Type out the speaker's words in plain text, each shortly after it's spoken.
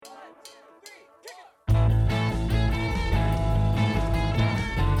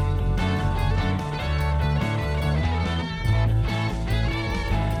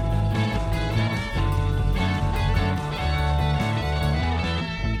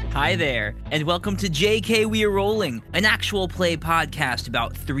Hi there, and welcome to JK We Are Rolling, an actual play podcast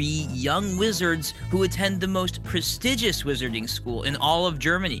about 3 young wizards who attend the most prestigious wizarding school in all of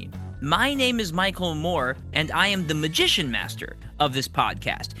Germany. My name is Michael Moore, and I am the magician master of this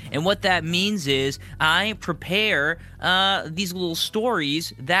podcast. And what that means is I prepare these little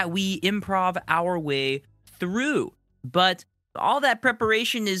stories that we improv our way through. But all that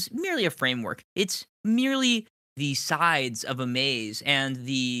preparation is merely a framework. It's merely the sides of a maze, and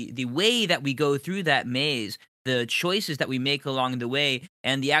the way that we go through that maze, the choices that we make along the way,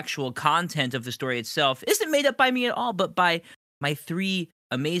 and the actual content of the story itself isn't made up by me at all, but by my 3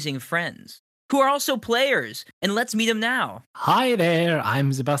 amazing friends who are also players. And let's meet them now. Hi there,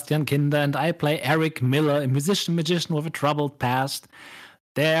 I'm Sebastian Kinder and I play Eric Miller, a magician with a troubled past.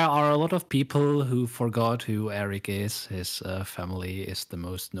 There are a lot of people who forgot who Eric is. His family is the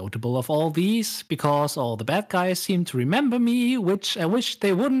most notable of all these, because all the bad guys seem to remember me, which I wish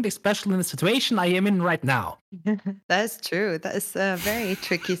they wouldn't, especially in the situation I am in right now. That's true. That is a very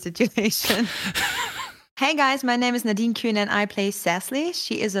tricky situation. Hey guys, my name is Nadine Kuhn and I play Cecily.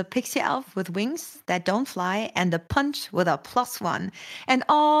 She is a pixie elf with wings that don't fly and a punch with a +1. And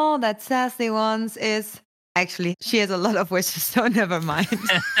all that Cecily wants is... Actually, she has a lot of wishes, so never mind.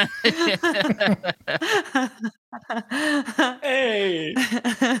 Hey!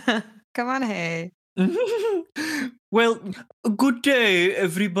 Come on, hey. Well, good day,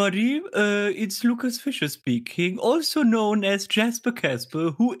 everybody. It's Lucas Fisher speaking, also known as Jasper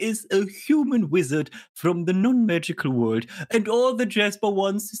Casper, who is a human wizard from the non-magical world. And all that Jasper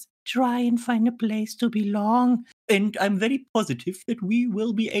wants is try and find a place to belong. And I'm very positive that we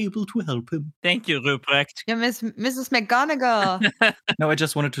will be able to help him. Thank you, Ruprecht. You're Mrs. McGonagall. No, I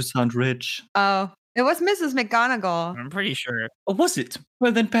just wanted to sound rich. Oh, it was Mrs. McGonagall. I'm pretty sure. Or was it?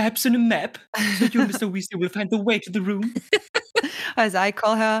 Well, then perhaps in a map, so you, Mr. Weasley, will find the way to the room. As I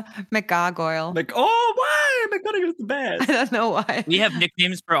call her, McGargoyle. Like, oh, why? McGonagall's the best. I don't know why. We have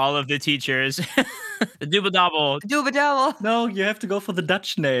nicknames for all of the teachers. The Doobadobble. Doobadouble. No, you have to go for the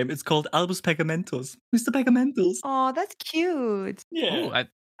Dutch name. It's called Albus Pegamentus. Mr. Pegamentus. Oh, that's cute. Yeah. Ooh,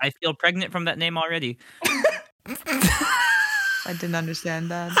 I feel pregnant from that name already. I didn't understand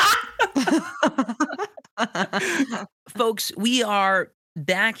that. Folks, we are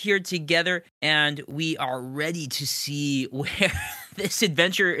back here together, and we are ready to see where this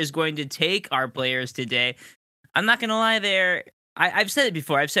adventure is going to take our players today. I'm not going to lie there. I've said it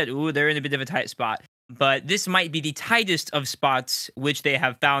before. I've said, ooh, they're in a bit of a tight spot. But this might be the tightest of spots which they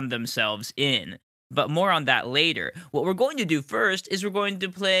have found themselves in. But more on that later. What we're going to do first is we're going to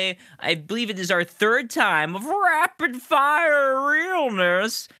play, I believe it is our 3rd time of rapid fire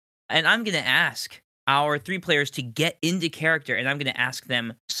realness. And I'm going to ask our 3 players to get into character, and I'm going to ask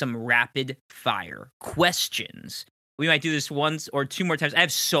them some rapid fire questions. We might do this once or 2 more times. I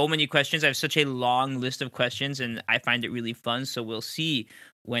have so many questions. I have such a long list of questions, and I find it really fun. So we'll see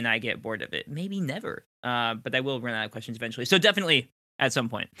when I get bored of it. Maybe never. But I will run out of questions eventually. So definitely at some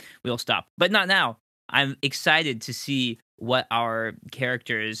point we'll stop. But not now. I'm excited to see what our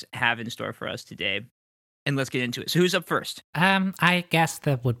characters have in store for us today. And let's get into it. So who's up first? I guess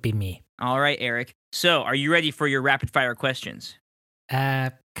that would be me. All right, Eric. So are you ready for your rapid fire questions?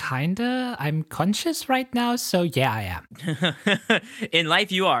 Kinda. I'm conscious right now, so yeah, I am. In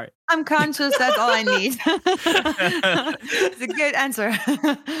life, you are. I'm conscious. That's all I need. It's a good answer.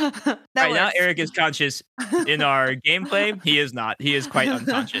 Right now, Eric is conscious. In our gameplay, he is not. He is quite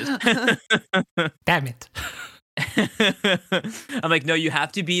unconscious. Damn it. I'm like, no, you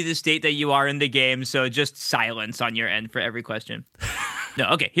have to be the state that you are in the game, so just silence on your end for every question. No,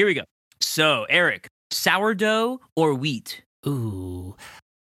 okay, here we go. So, Eric, sourdough or wheat? Ooh.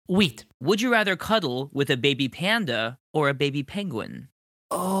 Wheat. Would you rather cuddle with a baby panda or a baby penguin?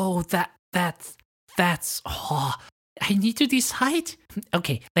 Oh, that's oh, I need to decide.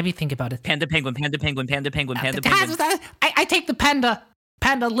 Okay, let me think about it. Panda, penguin, panda, penguin, panda, penguin, panda, penguin. I take the panda.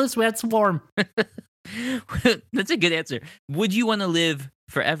 Panda lives where it's warm. That's a good answer. Would you want to live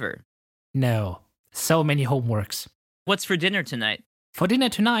forever? No. So many homeworks. What's for dinner tonight? For dinner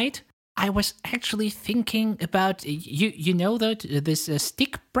tonight, I was actually thinking about, you know that this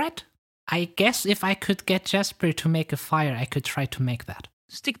stick bread? I guess if I could get Jasper to make a fire, I could try to make that.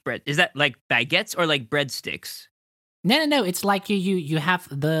 Stick bread? Is that like baguettes or like breadsticks? No. It's like you have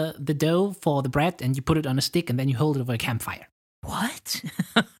the dough for the bread and you put it on a stick and then you hold it over a campfire. What?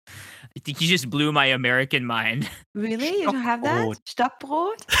 I think you just blew my American mind. Really? You don't have that?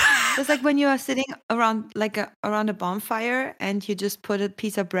 Stockbrot? It's like when you are sitting around around a bonfire and you just put a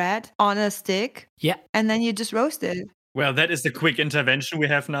piece of bread on a stick. Yeah. And then you just roast it. Well, that is the quick intervention we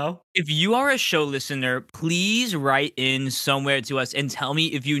have now. If you are a show listener, please write in somewhere to us and tell me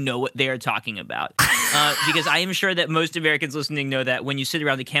if you know what they are talking about. Because I am sure that most Americans listening know that when you sit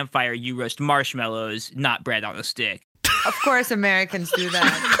around the campfire, you roast marshmallows, not bread on a stick. Of course, Americans do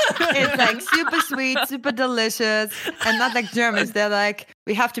that. It's like super sweet, super delicious, and not like Germans. They're like,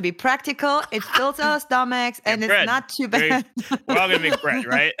 we have to be practical. It fills our stomachs, and bread. it's not too bad. We're all gonna make bread,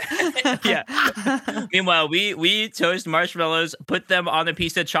 right? Yeah. Meanwhile, we toast marshmallows, put them on a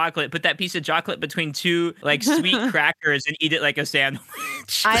piece of chocolate, put that piece of chocolate between two like sweet crackers, and eat it like a sandwich.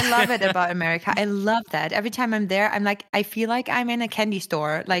 I love it about America. I love that. Every time I'm there, I'm like, I feel like I'm in a candy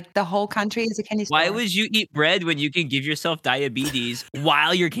store. Like the whole country is a candy store. Why would you eat bread when you can give yourself diabetes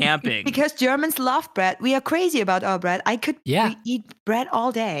while you're camping? Because Germans love bread. We are crazy about our bread. I could eat bread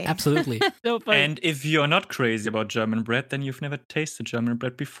all day. Absolutely. So funny. And if you're not crazy about German bread, then you've never tasted German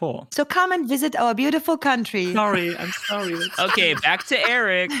bread before. So come and visit our beautiful country. Sorry, I'm sorry. Okay, back to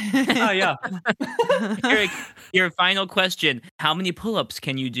Eric. Ah, yeah. Eric, your final question. How many pull-ups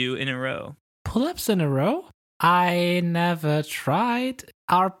can you do in a row? Pull-ups in a row? I never tried.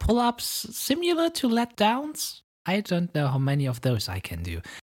 Are pull-ups similar to let-downs? I don't know how many of those I can do.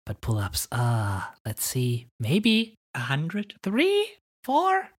 But pull-ups, let's see. Maybe 100? 3,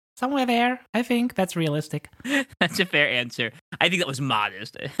 4, somewhere there. I think that's realistic. That's a fair answer. I think that was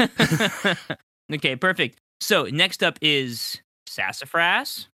modest. Okay, perfect. So next up is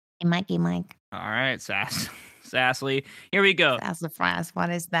Sassafras. Hey, Mikey Mike. All right, Sassly. Here we go. Sassafras, what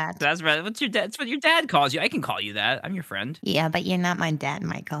is that? Sassafras. What's your dad? That's what your dad calls you. I can call you that. I'm your friend. Yeah, but you're not my dad,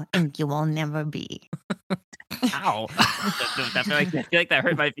 Michael, and you will never be. Ow. I feel like that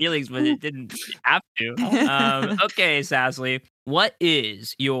hurt my feelings, but it didn't have to. Okay, Sassly. What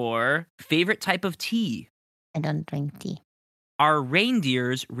is your favorite type of tea? I don't drink tea. Are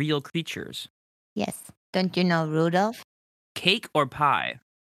reindeers real creatures? Yes. Don't you know Rudolph? Cake or pie?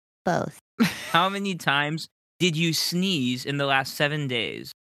 Both. How many times did you sneeze in the last 7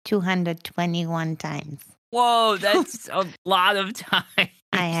 days? 221 times. Whoa, that's a lot of time.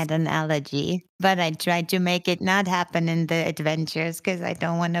 I had an allergy, but I tried to make it not happen in the adventures because I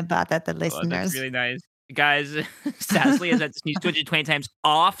don't want to bother the Oh, listeners. that's really nice. Guys, Sassly has had to sneeze 220 times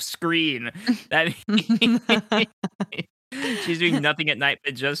off screen. That means she's doing nothing at night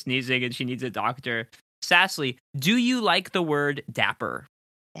but just sneezing and she needs a doctor. Sassly, do you like the word dapper?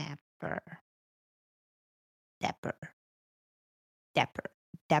 Dapper. Dapper. Dapper.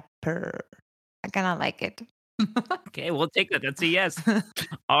 Dapper. I kind of like it. Okay, we'll take that. That's a yes.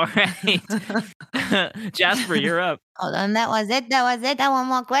 All right. Jasper, you're up. Hold on, that was it. I want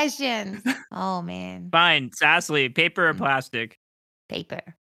more questions. Oh, man. Fine. Sassly, paper or plastic? Paper.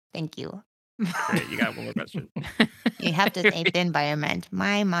 Thank you. Great, you got one more question. You have to save the environment.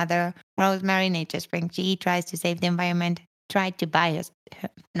 My mother, Rosemary Nature Spring, she tries to save the environment. Tried to buy her.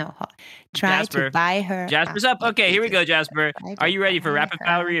 Tried Jasper. to buy her. Jasper's up. Okay, here we go, Jasper. Are you ready for rapid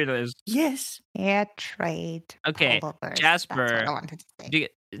fire readers? Yes. Fair trade. Okay, pullovers. Jasper. That's what I wanted to say.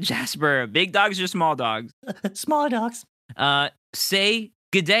 Jasper, big dogs or small dogs? Small dogs. Say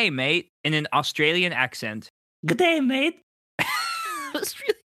good day, mate, in an Australian accent. Good day, mate. That's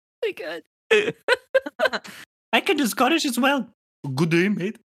really good. I can do Scottish as well. Good day,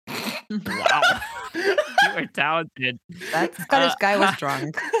 mate. Wow. You are talented. That Scottish guy was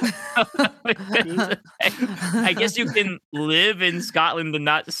drunk. I guess you can live in Scotland and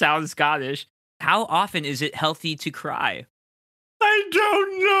not sound Scottish. How often is it healthy to cry? I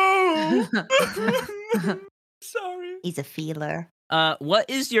don't know. Sorry. He's a feeler. What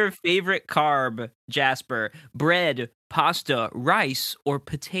is your favorite carb, Jasper? Bread, pasta, rice, or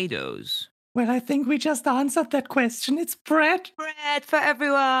potatoes? Well, I think we just answered that question. It's bread. Bread for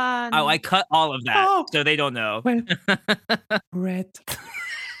everyone. Oh, I cut all of that, Oh. so they don't know. Well, bread.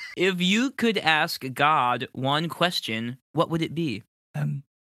 If you could ask God one question, what would it be?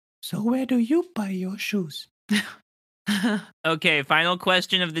 So where do you buy your shoes? Okay, final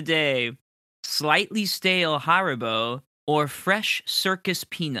question of the day. Slightly stale Haribo or fresh circus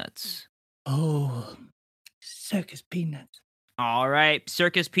peanuts? Oh, circus peanuts. All right,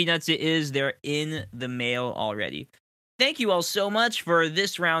 circus peanuts it is. They're in the mail already. Thank you all so much for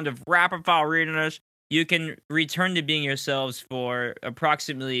this round of rapid fire readers. You can return to being yourselves for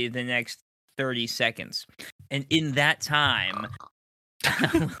approximately the next 30 seconds. And in that time,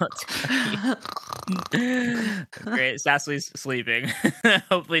 we'll tell you. Great, Sassly's sleeping.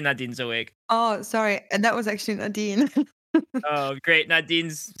 Hopefully Nadine's awake. Oh, sorry. And that was actually Nadine. Oh, great.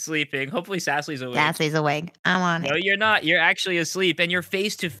 Nadine's sleeping. Hopefully Sassly's awake. Sassly's awake. I'm on No, it. you're not. You're actually asleep, and you're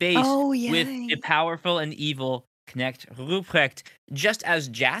face to face Oh, with yay. the powerful and evil Knecht Ruprecht, just as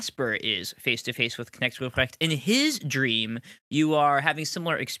Jasper is face-to-face with Knecht Ruprecht. In his dream, you are having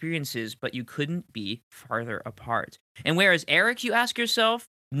similar experiences, but you couldn't be farther apart. And whereas Eric, you ask yourself,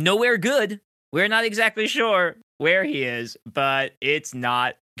 nowhere good. We're not exactly sure where he is, but it's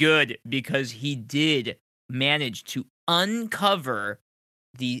not good because he did manage to uncover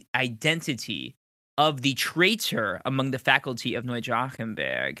the identity of the traitor among the faculty of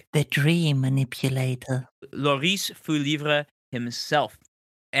Neudrachenberg, The dream manipulator. Loris Foulivre himself.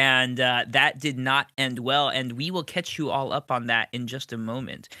 And that did not end well, and we will catch you all up on that in just a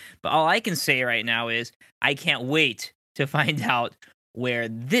moment. But all I can say right now is I can't wait to find out where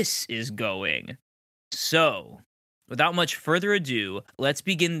this is going. So, without much further ado, let's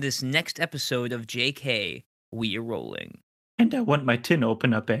begin this next episode of JK, We Are Rolling. And I want my tin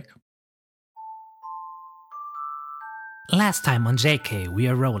opener back. Last time on JK, We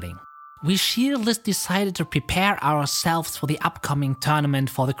Are Rolling, we shieldless decided to prepare ourselves for the upcoming tournament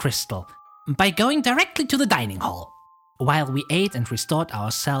for the crystal by going directly to the dining hall. While we ate and restored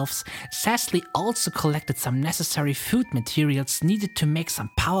ourselves, Cecily also collected some necessary food materials needed to make some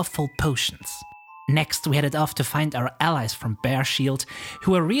powerful potions. Next, we headed off to find our allies from Bear Shield,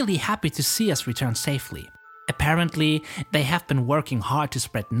 who were really happy to see us return safely. Apparently, they have been working hard to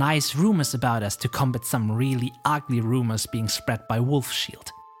spread nice rumors about us to combat some really ugly rumors being spread by Wolf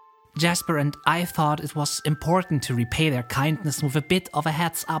Shield. Jasper and I thought it was important to repay their kindness with a bit of a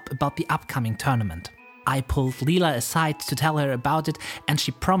heads up about the upcoming tournament. I pulled Leela aside to tell her about it, and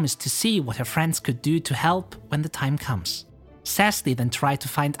she promised to see what her friends could do to help when the time comes. Cecily then tried to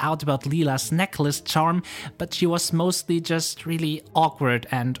find out about Leela's necklace charm, but she was mostly just really awkward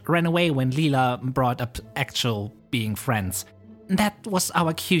and ran away when Leela brought up actual being friends. That was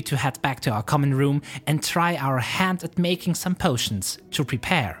our cue to head back to our common room and try our hand at making some potions to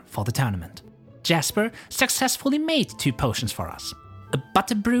prepare for the tournament. Jasper successfully made 2 potions for us. A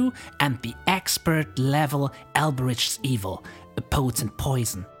butterbrew and the expert level Elberich's Evil, a potent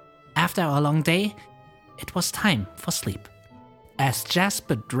poison. After our long day, it was time for sleep. As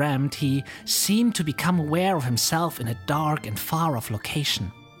Jasper dreamed, he seemed to become aware of himself in a dark and far-off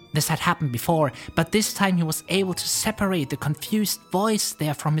location. This had happened before, but this time he was able to separate the confused voice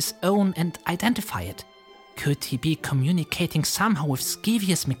there from his own and identify it. Could he be communicating somehow with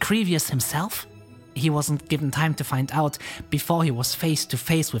Skevious McCrevious himself? He wasn't given time to find out before he was face to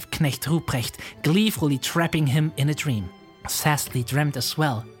face with Knecht Ruprecht, gleefully trapping him in a dream. Cecily dreamt as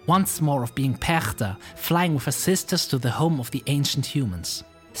well, once more of being Perchta, flying with her sisters to the home of the ancient humans.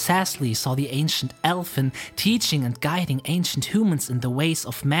 Cecily saw the ancient elfin teaching and guiding ancient humans in the ways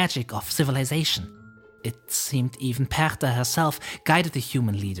of magic of civilization. It seemed even Perchta herself guided the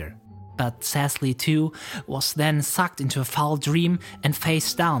human leader. But Cecily too was then sucked into a foul dream and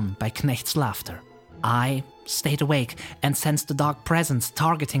face down by Knecht's laughter. I stayed awake and sensed the dark presence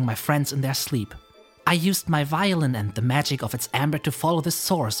targeting my friends in their sleep. I used my violin and the magic of its amber to follow the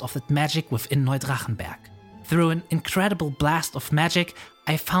source of that magic within Neudrachenberg. Through an incredible blast of magic,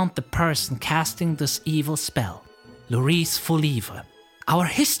 I found the person casting this evil spell, Loris Foulivre, our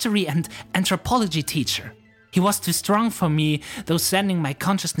history and anthropology teacher. He was too strong for me, though sending my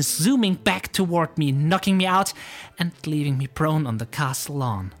consciousness zooming back toward me, knocking me out and leaving me prone on the castle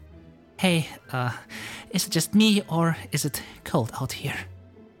lawn. Hey, is it just me or is it cold out here?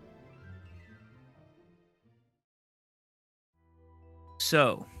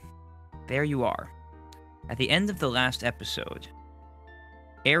 So, there you are. At the end of the last episode,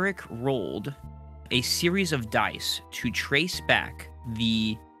 Eric rolled a series of dice to trace back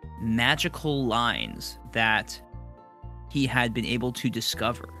the magical lines that he had been able to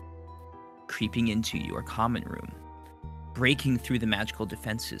discover, creeping into your common room, breaking through the magical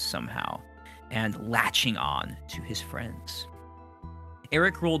defenses somehow, and latching on to his friends.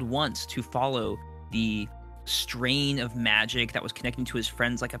 Eric rolled once to follow the strain of magic that was connecting to his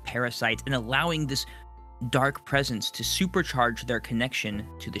friends like a parasite and allowing this dark presence to supercharge their connection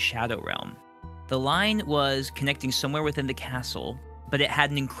to the Shadow Realm. The line was connecting somewhere within the castle, but it had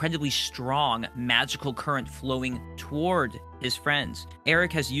an incredibly strong magical current flowing toward his friends.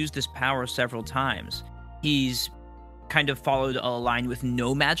 Eric has used this power several times. He's kind of followed a line with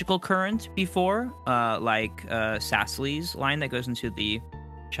no magical current before, like Cecily's line that goes into the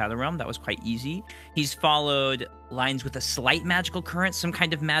Shadow Realm. That was quite easy. He's followed lines with a slight magical current, some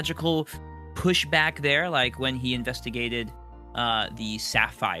kind of magical pushback there, like when he investigated the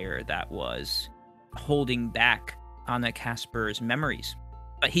sapphire that was holding back Anna Casper's memories.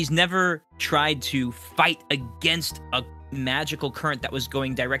 But he's never tried to fight against a magical current that was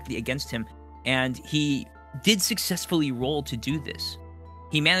going directly against him, and he did successfully roll to do this.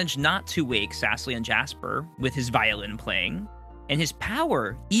 He managed not to wake Sassly and Jasper with his violin playing, and his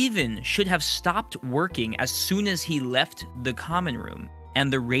power even should have stopped working as soon as he left the common room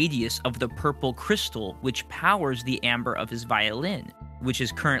and the radius of the purple crystal which powers the amber of his violin, which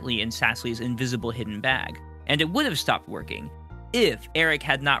is currently in Sassly's invisible hidden bag. And it would have stopped working if Eric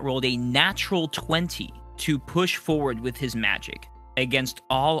had not rolled a natural 20 to push forward with his magic against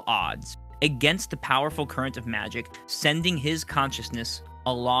all odds, against the powerful current of magic, sending his consciousness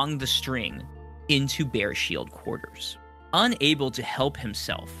along the string into Bear Shield quarters. Unable to help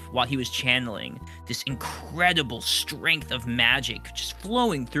himself while he was channeling this incredible strength of magic just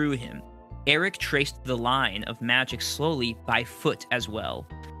flowing through him, Eric traced the line of magic slowly by foot as well,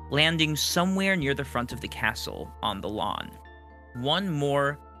 landing somewhere near the front of the castle on the lawn. One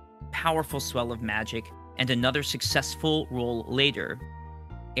more powerful swell of magic and another successful roll later,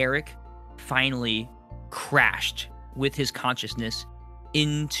 Eric finally crashed with his consciousness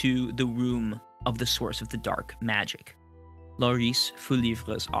into the room of the source of the dark magic, Laurice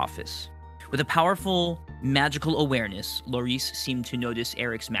Foulivre's office. With a powerful magical awareness, Laurice seemed to notice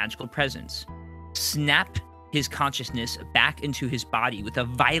Eric's magical presence, snap his consciousness back into his body with a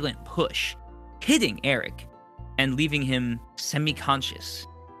violent push, hitting Eric and leaving him semi-conscious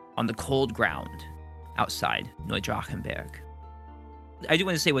on the cold ground outside Neudrachenberg. I do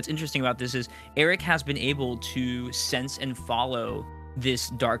want to say what's interesting about this is Eric has been able to sense and follow this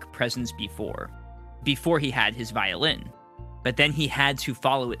dark presence before he had his violin. But then he had to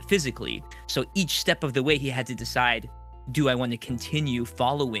follow it physically. So each step of the way, he had to decide, do I want to continue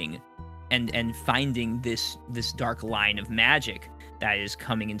following and finding this dark line of magic that is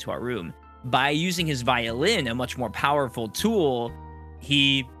coming into our room? By using his violin, a much more powerful tool,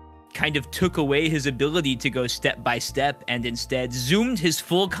 he kind of took away his ability to go step by step and instead zoomed his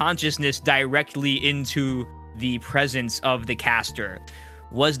full consciousness directly into the presence of the caster.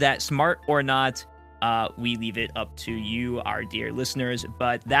 Was that smart or not? We leave it up to you, our dear listeners,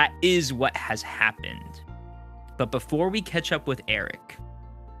 but that is what has happened. But before we catch up with Eric,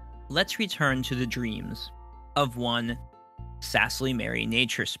 let's return to the dreams of one Sassly Mary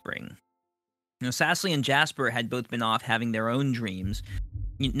Nature Spring. Now, Sassly and Jasper had both been off having their own dreams.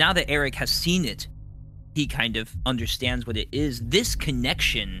 Now that Eric has seen it, he kind of understands what it is. This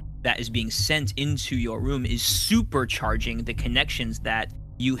connection that is being sent into your room is supercharging the connections that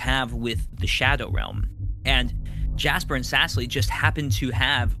you have with the Shadow Realm. And Jasper and Sassly just happen to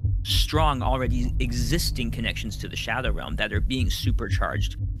have strong, already existing connections to the Shadow Realm that are being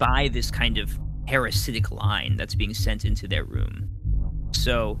supercharged by this kind of parasitic line that's being sent into their room.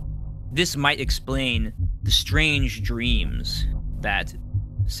 So this might explain the strange dreams that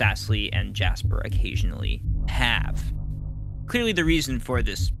Sassly and Jasper occasionally have. Clearly the reason for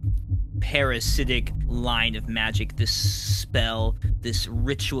this parasitic line of magic, this spell, this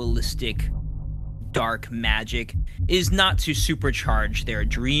ritualistic dark magic, is not to supercharge their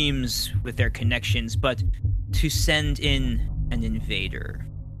dreams with their connections, but to send in an invader.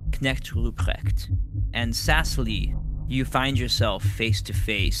 Knecht Ruprecht. And Sassly, you find yourself face to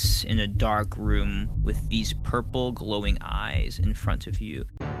face in a dark room with these purple glowing eyes in front of you.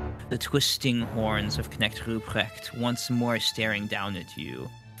 The twisting horns of Knecht Ruprecht once more staring down at you.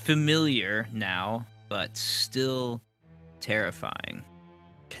 Familiar now, but still terrifying.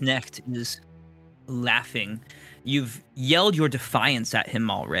 Knecht is laughing. You've yelled your defiance at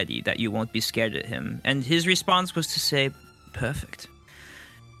him already, that you won't be scared at him, and his response was to say, "Perfect.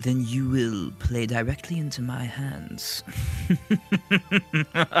 Then you will play directly into my hands."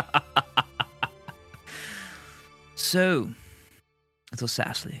 So, little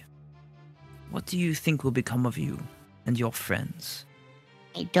Sassly, what do you think will become of you and your friends?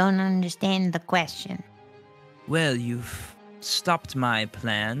 I don't understand the question. Well, you've stopped my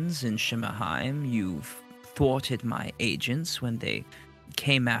plans in Shimmerheim. You've thwarted my agents when they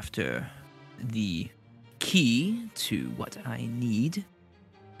came after the key to what I need.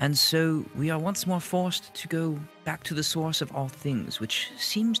 And so we are once more forced to go back to the source of all things, which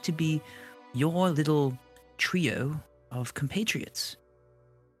seems to be your little trio of compatriots.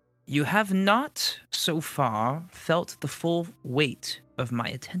 You have not, so far, felt the full weight of my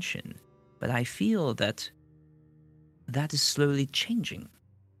attention, but I feel that is slowly changing.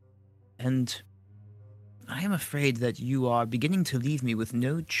 And I am afraid that you are beginning to leave me with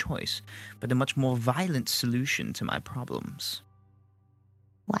no choice but a much more violent solution to my problems.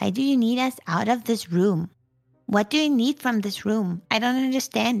 Why do you need us out of this room? What do you need from this room? I don't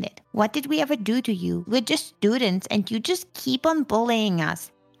understand it. What did we ever do to you? We're just students and you just keep on bullying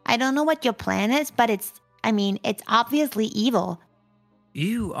us. I don't know what your plan is, but it's obviously evil.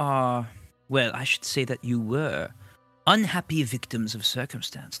 You are, well, I should say that you were unhappy victims of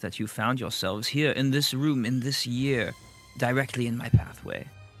circumstance that you found yourselves here in this room in this year, directly in my pathway.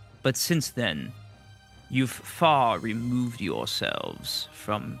 But since then, you've far removed yourselves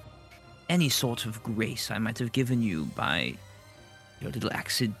from any sort of grace I might have given you by your little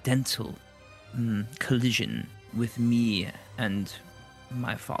accidental collision with me and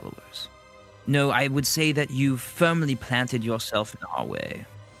my followers. No, I would say that you've firmly planted yourself in our way.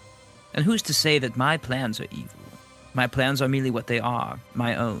 And who's to say that my plans are evil? My plans are merely what they are,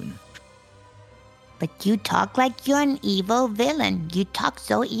 my own. But you talk like you're an evil villain. You talk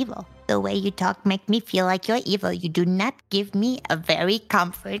so evil. The way you talk make me feel like you're evil. You do not give me a very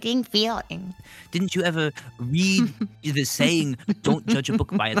comforting feeling. Didn't you ever read the saying, don't judge a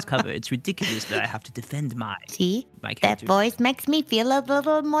book by its cover? It's ridiculous that I have to defend my That character. voice makes me feel a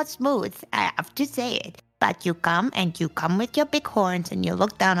little more smooth. I have to say it. But you come with your big horns and you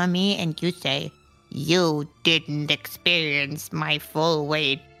look down on me and you say, you didn't experience my full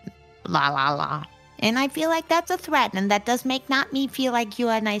weight. La la la. And I feel like that's a threat, and that does not me feel like you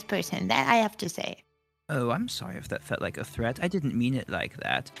are a nice person. That I have to say. Oh, I'm sorry if that felt like a threat. I didn't mean it like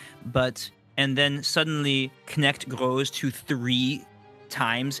that. And then suddenly Connect grows to 3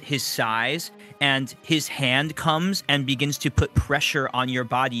 times his size, and his hand comes and begins to put pressure on your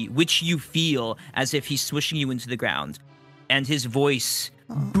body, which you feel as if he's swishing you into the ground. And his voice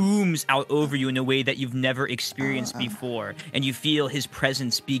booms out over you in a way that you've never experienced before. And you feel his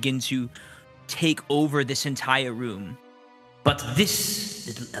presence begin to take over this entire room. But this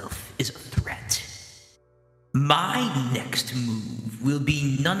little elf is a threat. My next move will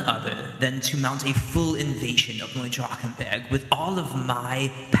be none other than to mount a full invasion of Neudrachenberg with all of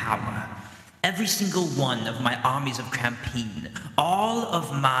my power. Every single one of my armies of Crampine, all of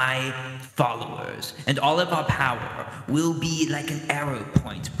my followers, and all of our power will be like an arrow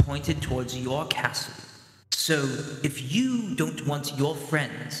point pointed towards your castle. So if you don't want your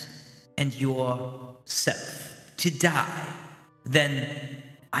friends and yourself to die, then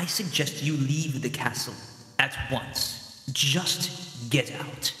I suggest you leave the castle at once. Just get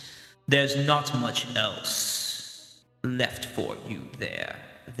out. There's not much else left for you there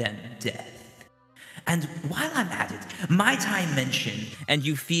than death. And while I'm at it, might I mention, and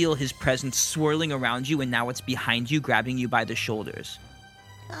you feel his presence swirling around you, and now it's behind you, grabbing you by the shoulders.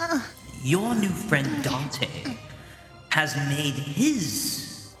 Your new friend Dante has made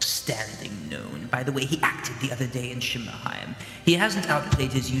his standing known by the way he acted the other day in Shimmerheim. He hasn't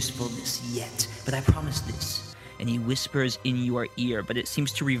outplayed his usefulness yet, but I promise this. And he whispers in your ear, but it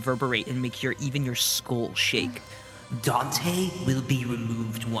seems to reverberate and make even your skull shake. Dante will be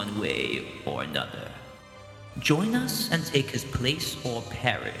removed one way or another. Join us and take his place or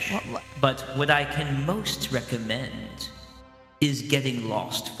perish. But what I can most recommend is getting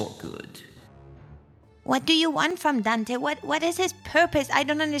lost for good. What do you want from Dante? What is his purpose? I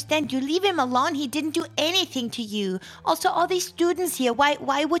don't understand. You leave him alone. He didn't do anything to you. Also, all these students here.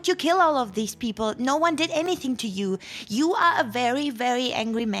 Why would you kill all of these people? No one did anything to you. You are a very, very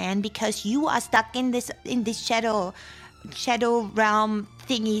angry man because you are stuck in this shadow realm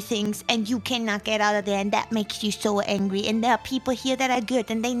thingy things, and you cannot get out of there, and that makes you so angry. And there are people here that are good,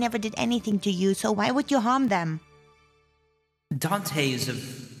 and they never did anything to you. So why would you harm them? Dante is of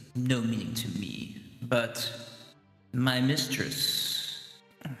no meaning to me. But my mistress,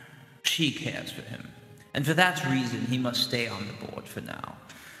 she cares for him. And for that reason, he must stay on the board for now.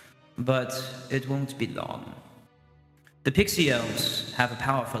 But it won't be long. The Pixie Elves have a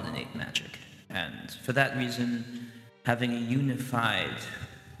powerful innate magic. And for that reason, having a unified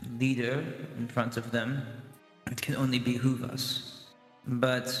leader in front of them, it can only behoove us.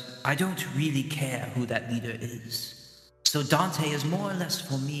 But I don't really care who that leader is. So Dante is more or less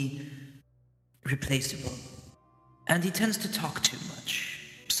for me replaceable. And he tends to talk too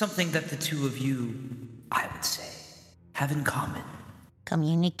much. Something that the two of you, I would say, have in common.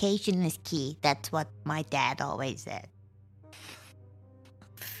 Communication is key. That's what my dad always said.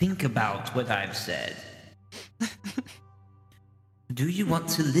 Think about what I've said. Do you want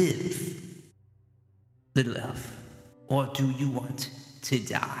to live, little elf? Or do you want to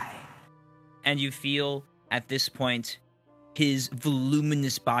die? And you feel, at this point, his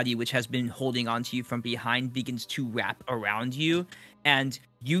voluminous body, which has been holding onto you from behind, begins to wrap around you. And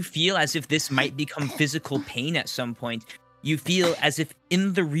you feel as if this might become physical pain at some point. You feel as if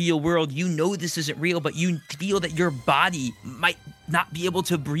in the real world, you know this isn't real, but you feel that your body might not be able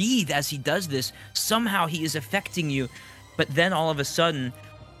to breathe as he does this. Somehow he is affecting you. But then all of a sudden,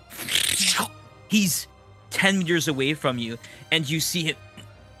 he's 10 meters away from you, and you see him.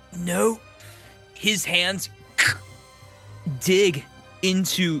 No. His hands dig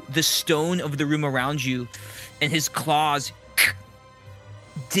into the stone of the room around you, and his claws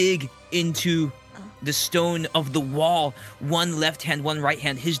dig into the stone of the wall. One left hand, one right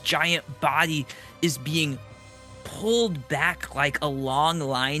hand. His giant body is being pulled back like a long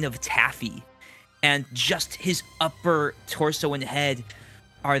line of taffy, and just his upper torso and head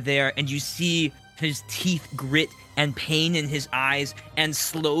are there, and you see his teeth grit and pain in his eyes, and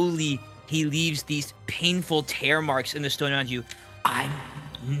slowly he leaves these painful tear marks in the stone around you. I'm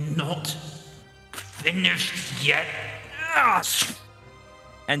not finished yet.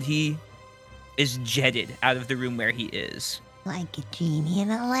 And he is jetted out of the room where he is, Like a genie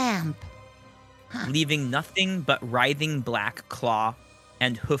in a lamp. leaving nothing but writhing black claw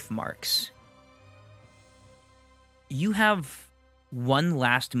and hoof marks. You have one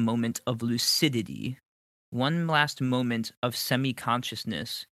last moment of lucidity, one last moment of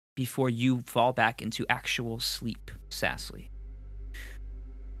semi-consciousness before you fall back into actual sleep, Sassly.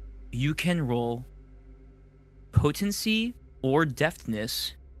 You can roll potency or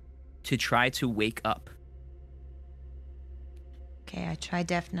deftness to try to wake up. Okay, I try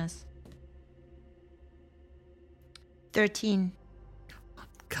deafness. 13.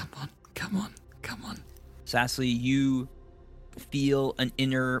 Come on, come on, come on. Sassly, you feel an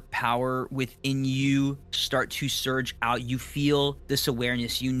inner power within you start to surge out. You feel this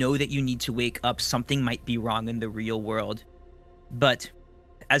awareness. You know that you need to wake up. Something might be wrong in the real world. But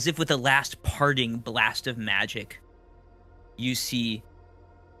as if with a last parting blast of magic, you see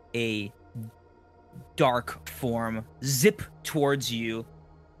a dark form zip towards you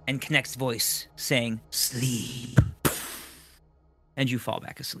and Connect's voice saying, "Sleep." And you fall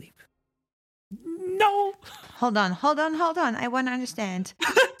back asleep. No! Hold on. I want to understand.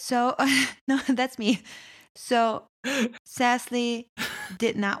 So, no, that's me. So, Sassly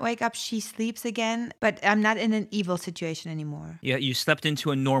did not wake up. She sleeps again, but I'm not in an evil situation anymore. Yeah, you slept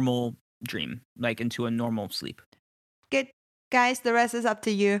into a normal dream, like into a normal sleep. Good. Guys, the rest is up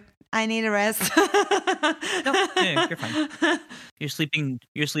to you. I need a rest. No, yeah, you're fine.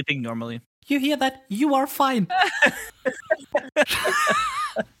 You're sleeping normally. You hear that? You are fine.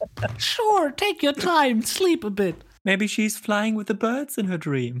 Sure, take your time. Sleep a bit. Maybe she's flying with the birds in her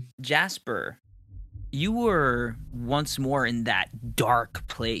dream. Jasper, you were once more in that dark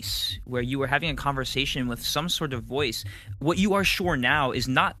place where you were having a conversation with some sort of voice. What you are sure now is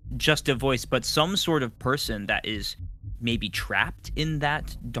not just a voice, but some sort of person that is maybe trapped in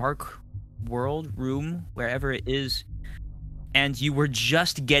that dark world, room, wherever it is. And you were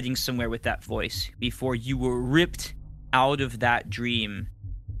just getting somewhere with that voice before you were ripped out of that dream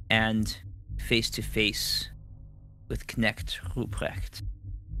and face to face with Knecht Ruprecht.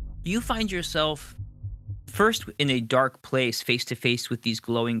 You find yourself first in a dark place, face to face with these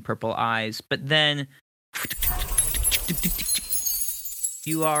glowing purple eyes, but then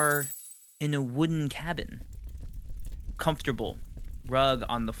you are in a wooden cabin. Comfortable, rug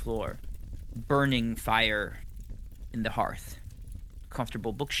on the floor, burning fire in the hearth,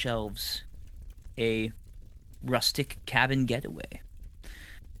 comfortable bookshelves, a rustic cabin getaway.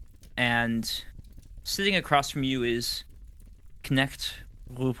 And sitting across from you is Knecht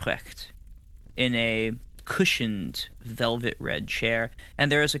Ruprecht in a cushioned velvet red chair,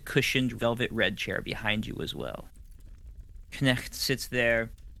 and there is a cushioned velvet red chair behind you as well. Knecht sits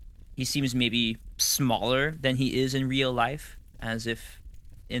there. He seems maybe smaller than he is in real life, as if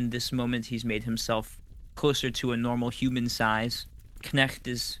in this moment he's made himself closer to a normal human size. Knecht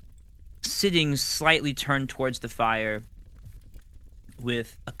is sitting slightly turned towards the fire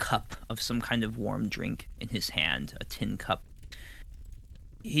with a cup of some kind of warm drink in his hand, a tin cup.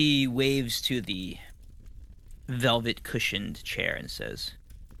 He waves to the velvet cushioned chair and says,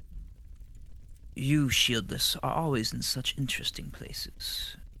 "You, Shieldless, are always in such interesting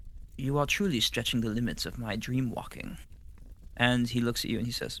places. You are truly stretching the limits of my dream walking." And he looks at you and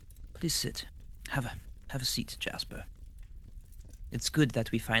he says, "Please sit. Have a seat, Jasper. It's good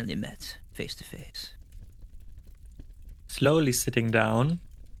that we finally met face to face." Slowly sitting down.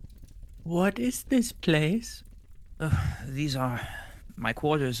 What is this place? These are my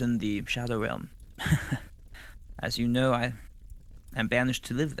quarters in the Shadow Realm. As you know, I am banished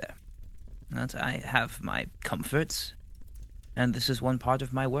to live there. And I have my comforts, and this is one part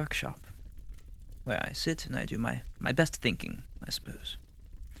of my workshop, where I sit and I do my best thinking, I suppose.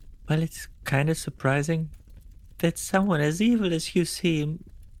 Well, it's kind of surprising that someone as evil as you seem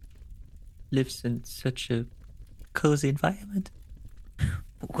lives in such a cozy environment.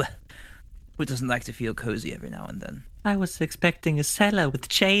 Well, who doesn't like to feel cozy every now and then? I was expecting a cellar with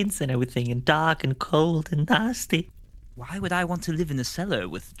chains and everything, and dark and cold and nasty. Why would I want to live in a cellar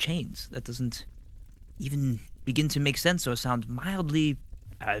with chains? That doesn't even begin to make sense or sound mildly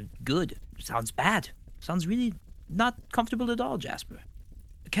good. Sounds bad. Sounds really not comfortable at all, Jasper.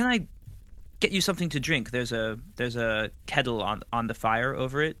 Can I get you something to drink? There's a kettle on the fire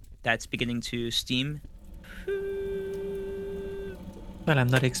over it that's beginning to steam. Well, I'm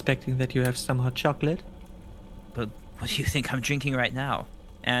not expecting that you have some hot chocolate. But what do you think I'm drinking right now?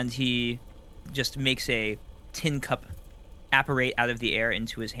 And he just makes a tin cup apparate out of the air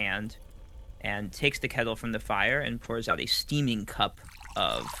into his hand and takes the kettle from the fire and pours out a steaming cup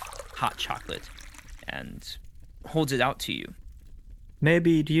of hot chocolate and holds it out to you.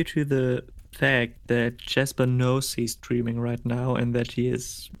 Maybe due to the fact that Jasper knows he's dreaming right now and that he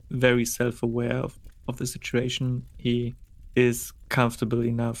is very self-aware of the situation, he is comfortable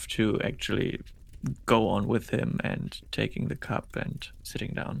enough to actually go on with him and taking the cup and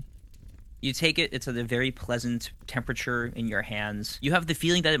sitting down. You take it, it's at a very pleasant temperature in your hands. You have the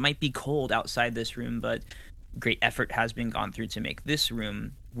feeling that it might be cold outside this room, but great effort has been gone through to make this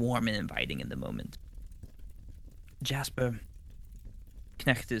room warm and inviting in the moment. Jasper,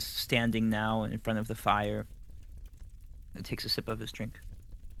 Knecht is standing now in front of the fire and takes a sip of his drink.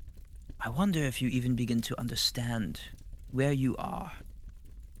 I wonder if you even begin to understand where you are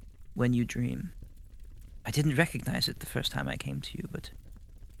when you dream. I didn't recognize it the first time I came to you, but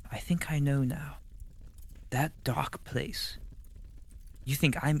I think I know now. That dark place. You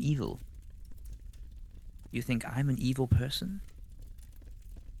think I'm evil? You think I'm an evil person?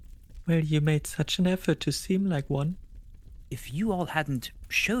 Well, you made such an effort to seem like one. If you all hadn't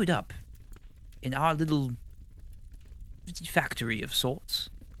showed up in our little factory of sorts,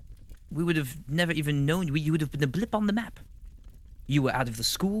 we would have never even known you. You would have been a blip on the map. You were out of the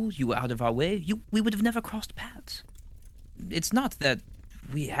school, you were out of our way, we would have never crossed paths. It's not that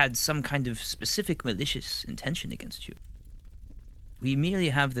we had some kind of specific malicious intention against you. We merely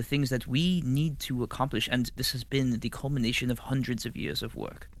have the things that we need to accomplish, and this has been the culmination of hundreds of years of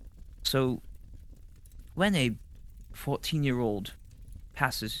work. So, when a 14-year-old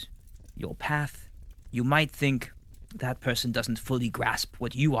passes your path, you might think that person doesn't fully grasp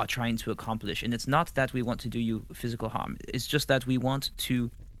what you are trying to accomplish. And it's not that we want to do you physical harm. It's just that we want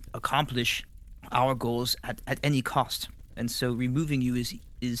to accomplish our goals at any cost. And so removing you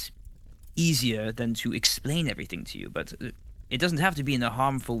is easier than to explain everything to you. But it doesn't have to be in a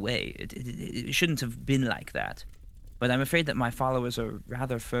harmful way. It shouldn't have been like that. But I'm afraid that my followers are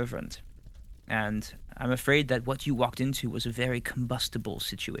rather fervent. And I'm afraid that what you walked into was a very combustible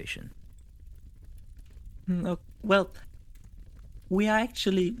situation. Well, we are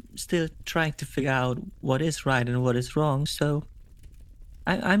actually still trying to figure out what is right and what is wrong, so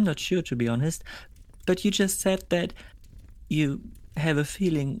I'm not sure, to be honest. But you just said that you have a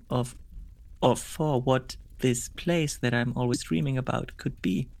feeling of for what this place that I'm always dreaming about could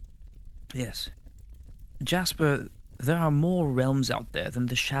be. Yes. Jasper, there are more realms out there than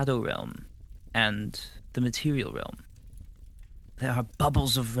the Shadow Realm and the Material Realm. There are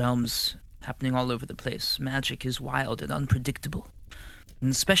bubbles of realms happening all over the place. Magic is wild and unpredictable.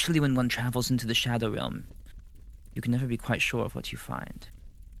 And especially when one travels into the Shadow Realm, you can never be quite sure of what you find.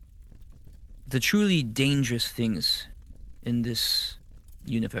 The truly dangerous things in this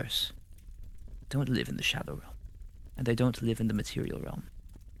universe don't live in the Shadow Realm, and they don't live in the Material Realm.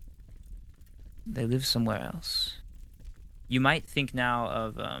 They live somewhere else. You might think now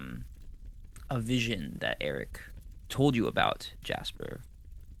of a vision that Eric told you about, Jasper,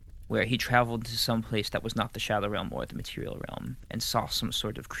 where he traveled to some place that was not the Shadow Realm or the Material Realm and saw some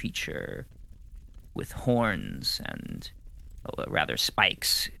sort of creature with horns and, rather,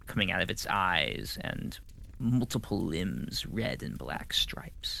 spikes coming out of its eyes and multiple limbs, red and black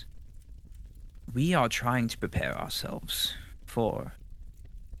stripes. We are trying to prepare ourselves for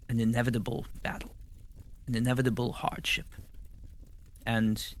an inevitable battle, an inevitable hardship.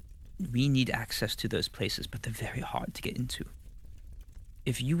 And we need access to those places, but they're very hard to get into.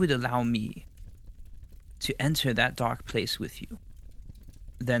 If you would allow me to enter that dark place with you,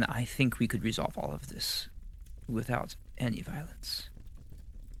 then I think we could resolve all of this without any violence.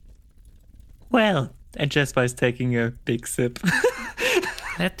 Well, and Jasper is taking a big sip.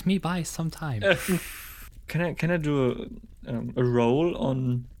 Let me buy some time. Can I do a roll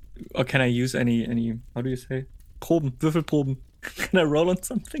on, or can I use any how do you say? Proben, Würfelproben. Can I roll on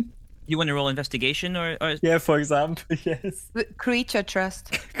something? You want to roll investigation or... Yeah, for example, yes. Creature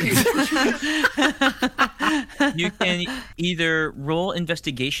trust. You can either roll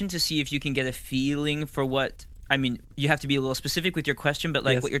investigation to see if you can get a feeling for what... I mean, you have to be a little specific with your question, but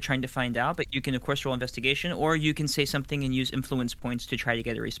Yes. what you're trying to find out. But you can, of course, roll investigation, or you can say something and use influence points to try to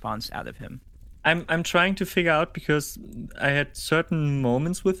get a response out of him. I'm trying to figure out, because I had certain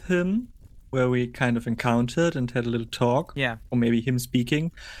moments with him where we kind of encountered and had a little talk. Yeah. Or maybe him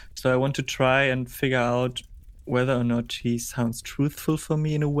speaking. So I want to try and figure out whether or not he sounds truthful for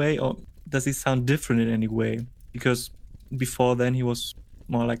me in a way, or does he sound different in any way? Because before then he was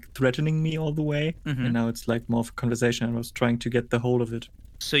more like threatening me all the way, and now it's like more of a conversation. I was trying to get the whole of it.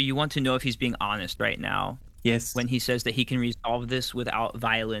 So you want to know if he's being honest right now Yes. when he says that he can resolve this without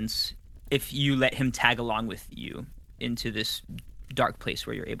violence if you let him tag along with you into this dark place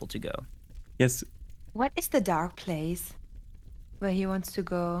where you're able to go. Yes. What is the dark place where he wants to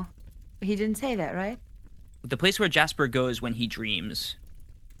go? He didn't say that, right? The place where Jasper goes when he dreams.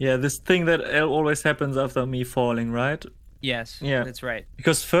 Yeah, this thing that always happens after me falling, right? Yes, Yeah. that's right.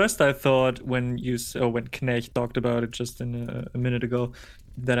 Because first I thought when Knecht talked about it just in a minute ago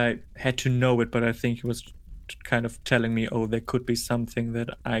that I had to know it, but I think he was kind of telling me, oh, there could be something that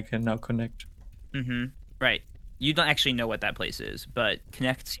I can now connect. Right. You don't actually know what that place is, but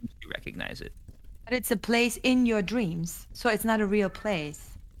Connect seems to recognize it. But it's a place in your dreams, so it's not a real place.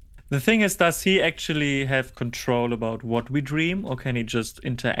 The thing is, does he actually have control about what we dream, or can he just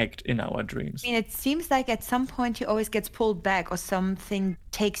interact in our dreams? I mean, it seems like at some point he always gets pulled back or something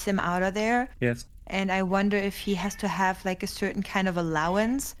takes him out of there. Yes. And I wonder if he has to have like a certain kind of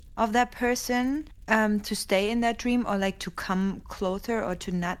allowance of that person to stay in that dream, or like to come closer or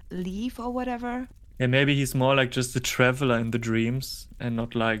to not leave or whatever. Yeah, maybe he's more like just a traveler in the dreams and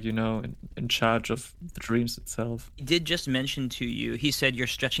not like, in charge of the dreams itself. He did just mention to you, he said, you're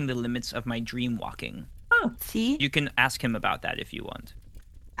stretching the limits of my dream walking. See? You can ask him about that if you want.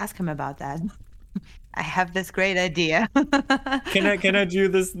 Ask him about that. I have this great idea. Can I do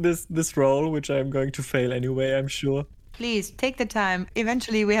this role, which I'm going to fail anyway, I'm sure? Please take the time.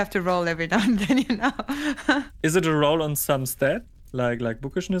 Eventually we have to roll every now and then, Is it a roll on some stat? Like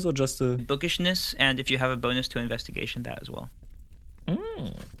bookishness, or just a... Bookishness, and if you have a bonus to investigation, that as well.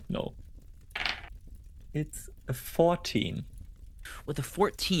 No. It's a 14. With a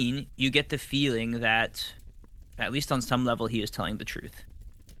 14, you get the feeling that, at least on some level, he is telling the truth.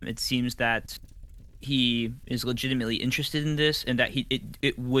 It seems that he is legitimately interested in this, and that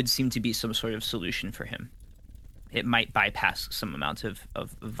it would seem to be some sort of solution for him. It might bypass some amount of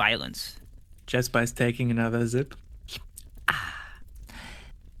violence. Just by taking another zip.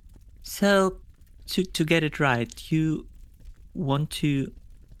 So, to get it right, you want to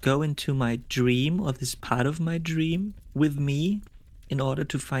go into my dream, or this part of my dream, with me in order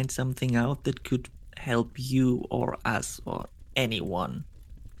to find something out that could help you or us or anyone.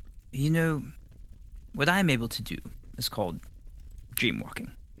 You know, what I'm able to do is called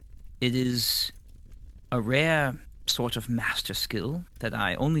dreamwalking. It is a rare sort of master skill that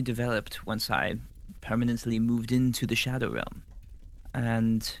I only developed once I permanently moved into the Shadow Realm.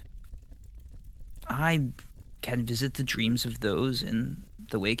 And I can visit the dreams of those in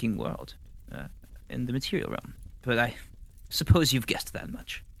the waking world, in the material realm. But I suppose you've guessed that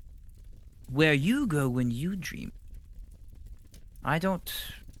much. Where you go when you dream, I don't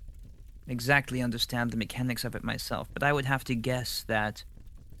exactly understand the mechanics of it myself, but I would have to guess that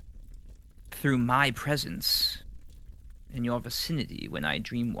through my presence in your vicinity when I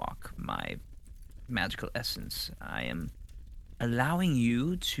dreamwalk, my magical essence, I am allowing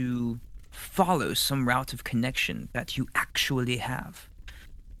you to follow some route of connection that you actually have.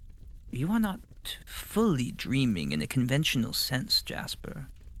 You are not fully dreaming in a conventional sense, Jasper.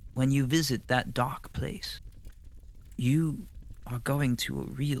 When you visit that dark place, you are going to a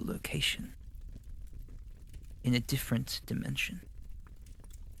real location in a different dimension.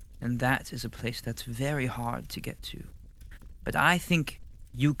 And that is a place that's very hard to get to. But I think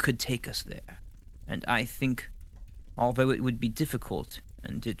you could take us there. And I think, although it would be difficult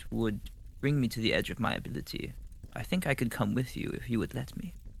and it would bring me to the edge of my ability, I think I could come with you if you would let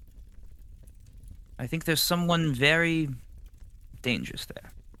me. I think there's someone very dangerous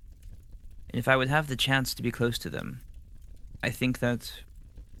there. And if I would have the chance to be close to them, I think that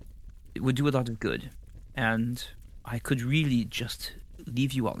it would do a lot of good. And I could really just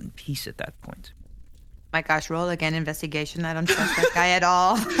leave you all in peace at that point. My gosh, roll again investigation. I don't trust that guy at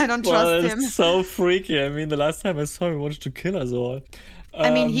all. I don't trust him. It's so freaky. I mean, the last time I saw him, he wanted to kill us all. I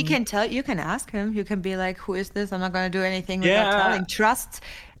mean, he can tell. You can ask him. You can be like, "Who is this? I'm not going to do anything without telling." Trust.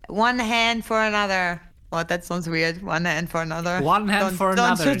 One hand for another. Well, that sounds weird. One hand for another. One hand for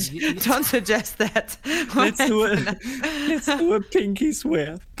another. Don't suggest that. Let's do a pinky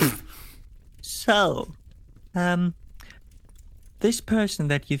swear. So, this person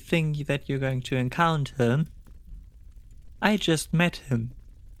that you think that you're going to encounter, I just met him.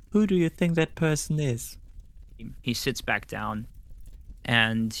 Who do you think that person is? He sits back down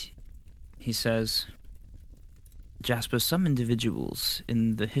and he says, Jasper, some individuals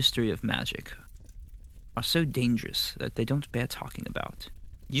in the history of magic are so dangerous that they don't bear talking about.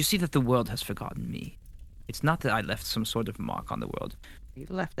 You see that the world has forgotten me. It's not that I left some sort of mark on the world. You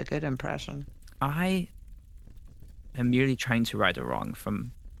left a good impression. I am merely trying to right a wrong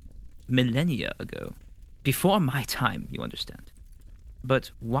from millennia ago. Before my time, you understand.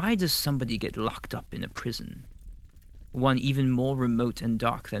 But why does somebody get locked up in a prison? One even more remote and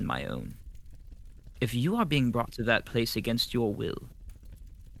dark than my own. If you are being brought to that place against your will,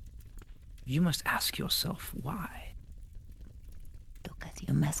 you must ask yourself why. Lucas,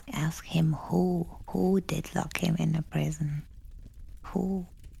 you must ask him who did lock him in a prison. Who?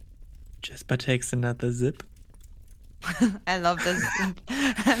 Jasper takes another sip. I love this.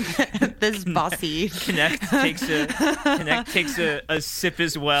 This bossy. Connect takes a sip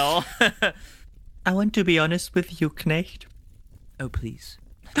as well. I want to be honest with you, Knecht. Oh, please.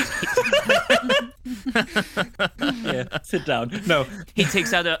 Yeah, sit down. No, He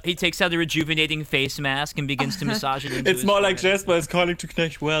takes out a rejuvenating face mask and begins to massage it into it's his more like forehead. Jasper is calling to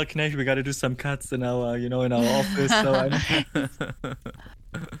Knecht. Well, Knecht, we got to do some cuts in our, in our office. So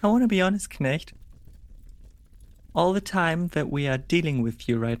I want to be honest, Knecht. All the time that we are dealing with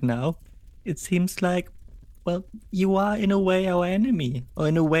you right now, it seems like, well, you are in a way our enemy, or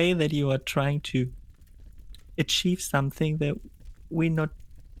in a way that you are trying to achieve something that we not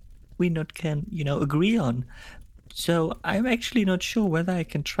can, agree on. So I'm actually not sure whether I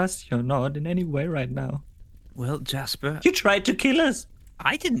can trust you or not in any way right now. Well, Jasper, You tried to kill us.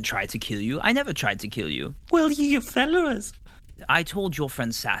 I didn't try to kill you. I never tried to kill you. Well, you fell us. I told your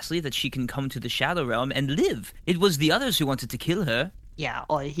friend Sassly that she can come to the Shadow Realm and live. It was the others who wanted to kill her. Yeah,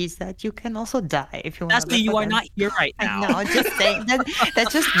 or he said you can also die if you want. Sassly, you are not here right now. I know, just saying that.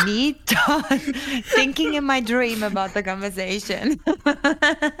 That's just me thinking in my dream about the conversation.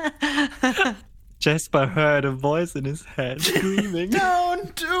 Jasper heard a voice in his head screaming.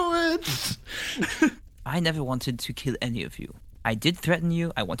 Don't do it! I never wanted to kill any of you. I did threaten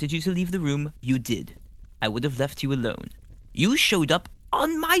you. I wanted you to leave the room. You did. I would have left you alone. You showed up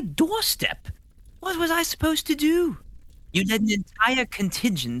on my doorstep. What was I supposed to do? You led an entire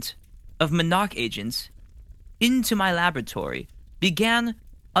contingent of Monarch agents into my laboratory, began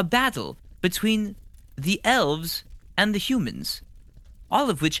a battle between the elves and the humans, all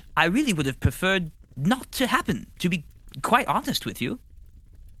of which I really would have preferred not to happen, to be quite honest with you.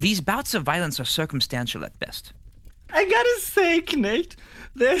 These bouts of violence are circumstantial at best. I gotta say, Knecht,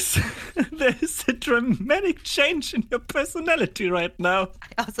 there's a dramatic change in your personality right now.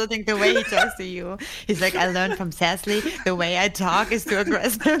 I also think the way he talks to you, he's like, I learned from Sassly, the way I talk is too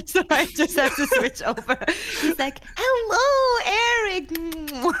aggressive, so I just have to switch over. He's like, hello,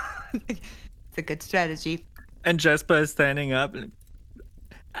 Eric. It's a good strategy. And Jasper is standing up.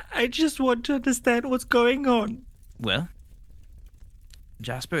 I just want to understand what's going on. Well,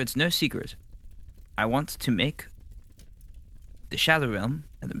 Jasper, it's no secret. I want to make the Shadow Realm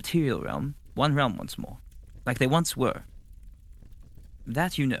and the Material Realm one realm once more, like they once were.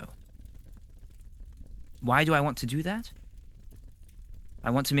 That you know. Why do I want to do that? I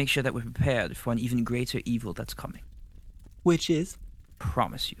want to make sure that we're prepared for an even greater evil that's coming. Which is?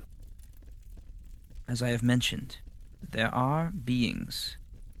 Promise you. As I have mentioned, there are beings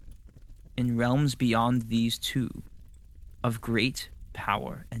in realms beyond these two of great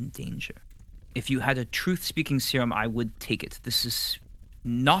power and danger. If you had a truth-speaking serum, I would take it. This is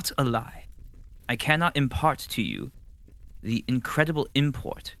not a lie. I cannot impart to you the incredible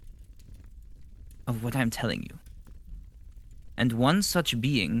import of what I'm telling you. And one such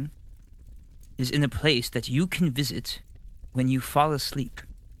being is in a place that you can visit when you fall asleep.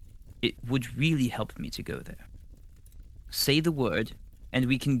 It would really help me to go there. Say the word, and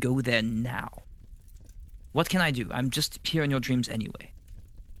we can go there now. What can I do? I'm just here in your dreams anyway.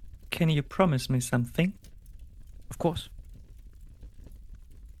 Can you promise me something? Of course.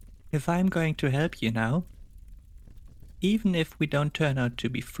 If I'm going to help you now, even if we don't turn out to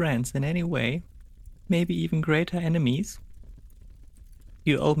be friends in any way, maybe even greater enemies,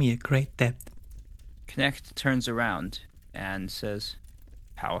 you owe me a great debt. Knecht turns around and says,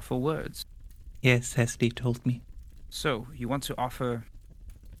 powerful words. Yes, Hesley told me. So, you want to offer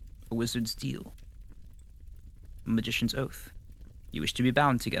a wizard's deal? A magician's oath? You wish to be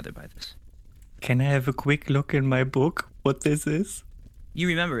bound together by this? Can I have a quick look in my book, what this is? You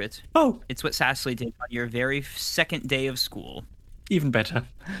remember it. Oh, It's what Sassly did on your very second day of school. even better.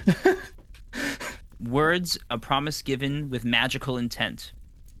 Words, a promise given with magical intent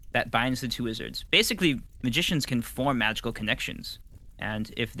that binds the two wizards. Basically, magicians can form magical connections.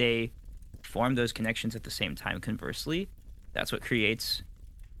 And if they form those connections at the same time, conversely, that's what creates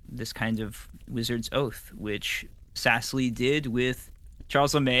this kind of wizard's oath, which Sassly did with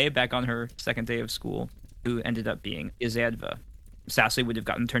Charles LeMay back on her second day of school, who ended up being Izadva. Sassly would have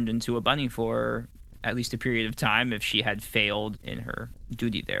gotten turned into a bunny for at least a period of time if she had failed in her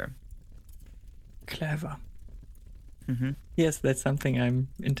duty there. Clever. Mm-hmm. Yes, that's something I'm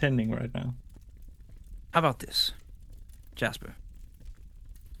intending right now. How about this, Jasper?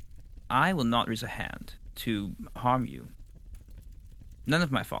 I will not raise a hand to harm you. None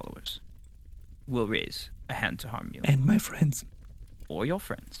of my followers will raise a hand to harm you. And my friends. Or your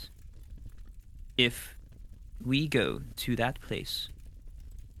friends. If we go to that place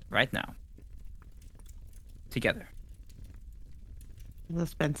right now, together. The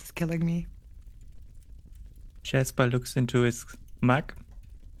suspense is killing me. Jasper looks into his mug.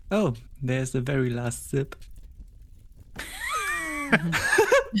 Oh, there's the very last sip.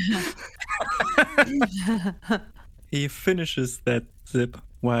 He finishes that sip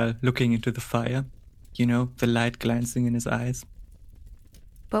while looking into the fire. You know, the light glancing in his eyes.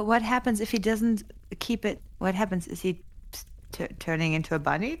 But what happens if he doesn't keep it? What happens? Is he turning into a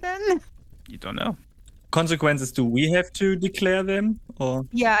bunny then? You don't know. Consequences, do we have to declare them? Or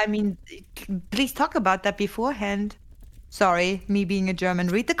Yeah, I mean, please talk about that beforehand. Sorry, me being a German.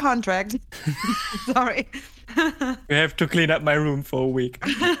 Read the contract. Sorry. we have to clean up my room for a week?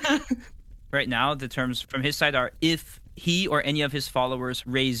 Right now, the terms from his side are if he or any of his followers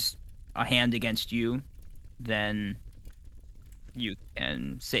raise a hand against you, then you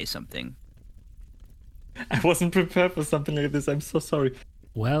can say something. I wasn't prepared for something like this. I'm so sorry.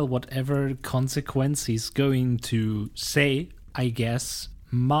 Well, whatever consequence he's going to say, I guess,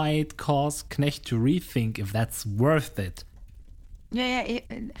 might cause Knecht to rethink if that's worth it. Yeah,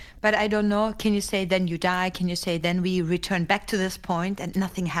 but I don't know. Can you say then you die? Can you say then we return back to this point and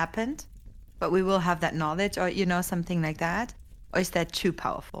nothing happened? But we will have that knowledge, or, you know, something like that? Or is that too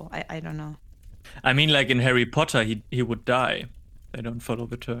powerful? I don't know. I mean, like in Harry Potter, he would die. They don't follow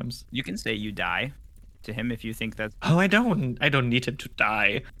the terms. You can say you die to him if you think that's... Oh, I don't need him to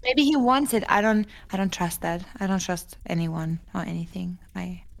die. Maybe he wants it. I don't trust that. I don't trust anyone or anything.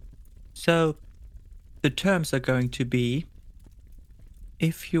 So, the terms are going to be,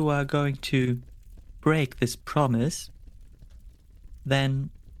 if you are going to break this promise,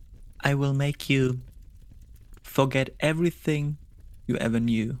 then I will make you forget everything you ever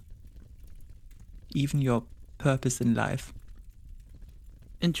knew. Even your purpose in life.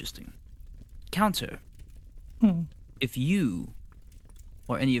 Interesting. Counter. Hmm. If you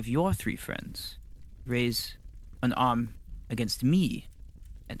or any of your three friends raise an arm against me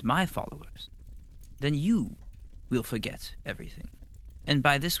and my followers, then you will forget everything. And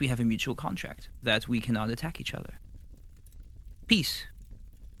by this we have a mutual contract that we cannot attack each other. Peace.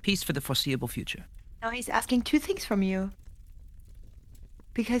 Peace for the foreseeable future. Now he's asking two things from you.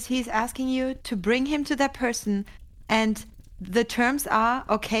 Because he's asking you to bring him to that person, and the terms are,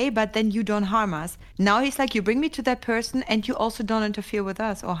 okay, but then you don't harm us. Now he's like, you bring me to that person and you also don't interfere with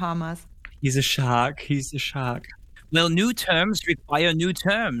us or harm us. He's a shark. He's a shark. Well, new terms require new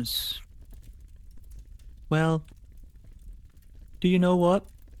terms. Well, do you know what?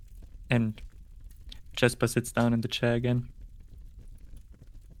 And Jasper sits down in the chair again.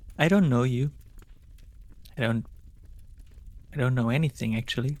 I don't know you. I don't know anything,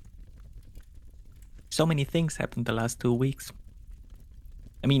 actually. So many things happened the last 2 weeks.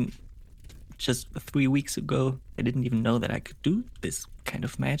 I mean, just 3 weeks ago, I didn't even know that I could do this kind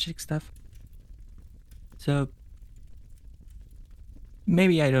of magic stuff. So,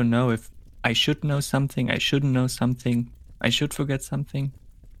 maybe I don't know if I should know something, I shouldn't know something, I should forget something.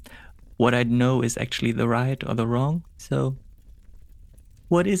 What I know is actually the right or the wrong, so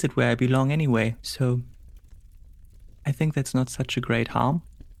what is it where I belong anyway? So, I think that's not such a great harm.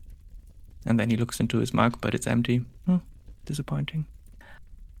 And then he looks into his mug, but it's empty. Disappointing.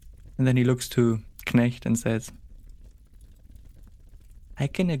 And then he looks to Knecht and says, I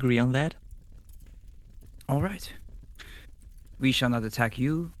can agree on that. All right. We shall not attack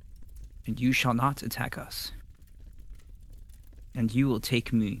you, and you shall not attack us. And you will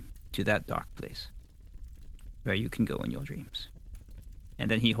take me to that dark place, where you can go in your dreams.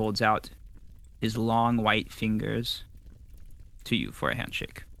 And then he holds out his long white fingers to you for a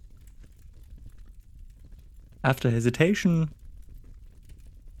handshake. After hesitation,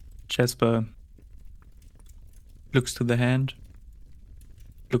 Jasper looks to the hand,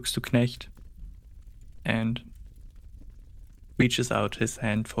 looks to Knecht, and reaches out his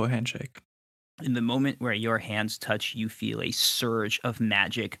hand for a handshake. In the moment where your hands touch, you feel a surge of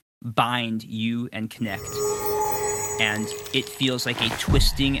magic bind you and Knecht. And it feels like a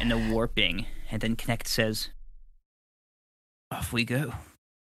twisting and a warping. And then Knecht says, off we go.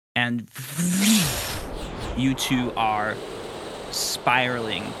 And you two are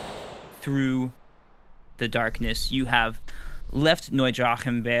spiraling through the darkness. You have left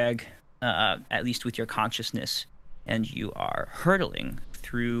Neudrachenberg, at least with your consciousness, and you are hurtling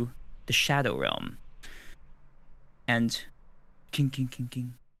through the Shadow Realm. And king, king, king,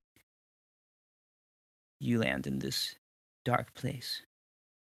 king. You land in this dark place.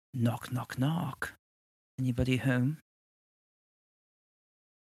 Knock, knock, knock. Anybody home?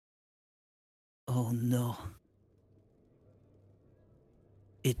 Oh no.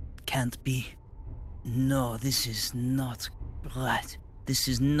 It can't be. No, this is not right. This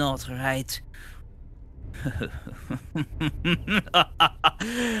is not right.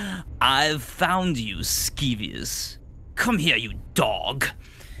 I've found you, Skeevius. Come here, you dog.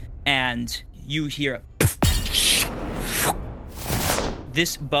 And you hear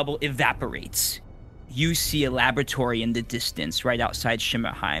this bubble evaporates. You see a laboratory in the distance right outside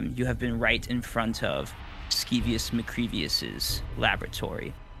Shimmerheim. You have been right in front of Skeevius Macrevius's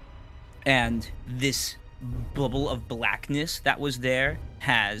laboratory. And this bubble of blackness that was there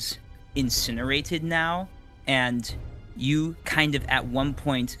has incinerated now. And you kind of at one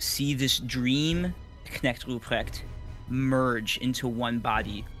point see this dream, Knecht Ruprecht, merge into one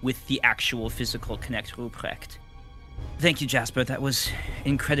body with the actual physical Knecht Ruprecht. Thank you, Jasper. That was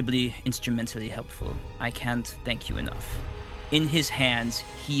incredibly instrumentally helpful. I can't thank you enough. In his hands,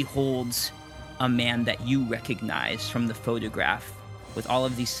 he holds a man that you recognize from the photograph with all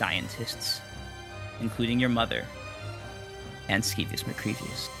of these scientists, including your mother and Skeevius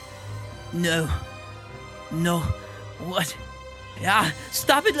Macrevius. No. No. What? Ah,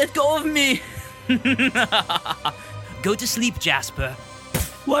 stop it. Let go of me. Go to sleep, Jasper.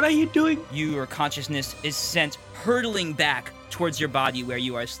 What are you doing? Your consciousness is sent hurtling back towards your body where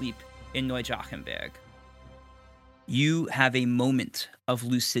you are asleep in Neudrachenberg. You have a moment of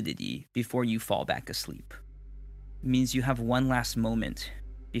lucidity before you fall back asleep. It means you have one last moment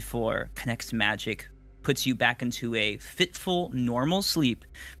before Connect's magic puts you back into a fitful, normal sleep,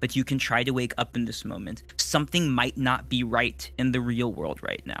 but you can try to wake up in this moment. Something might not be right in the real world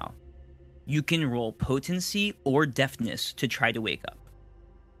right now. You can roll potency or deafness to try to wake up.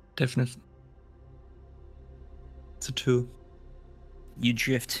 Deafness. It's a 2. You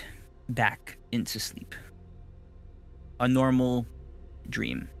drift back into sleep. A normal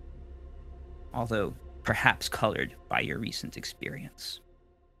dream, although perhaps colored by your recent experience.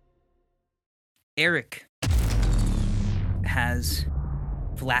 Eric has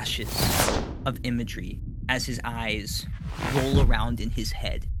flashes of imagery as his eyes roll around in his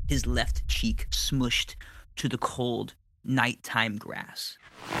head, his left cheek smushed to the cold nighttime grass.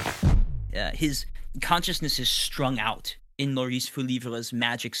 His consciousness is strung out in Maurice Foulivre's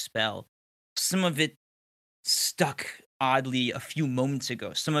magic spell. Some of it stuck oddly a few moments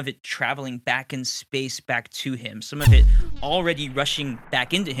ago, some of it traveling back in space back to him, some of it already rushing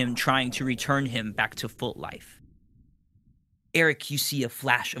back into him, trying to return him back to full life. Eric, you see a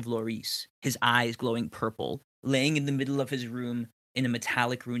flash of Maurice, his eyes glowing purple, laying in the middle of his room in a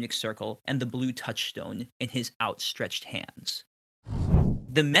metallic runic circle, and the blue touchstone in his outstretched hands.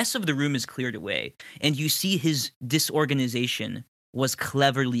 The mess of the room is cleared away, and you see his disorganization was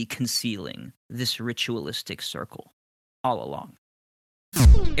cleverly concealing this ritualistic circle all along.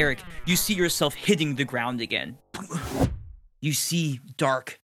 Eric, you see yourself hitting the ground again. You see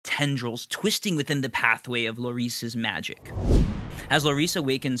dark tendrils twisting within the pathway of Laurice's magic. As Laurice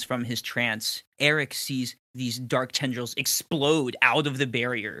awakens from his trance, Eric sees these dark tendrils explode out of the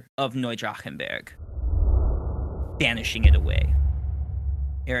barrier of Neudrachenberg, banishing it away.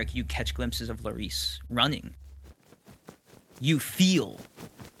 Eric, you catch glimpses of Laurice running. You feel,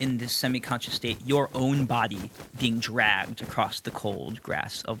 in this semi-conscious state, your own body being dragged across the cold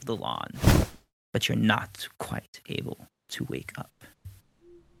grass of the lawn, but you're not quite able to wake up.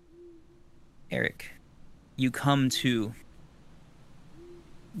 Eric, you come to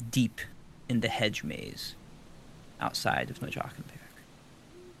deep in the hedge maze outside of Neudrachenberg.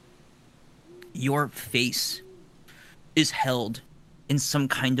 Your face is held in some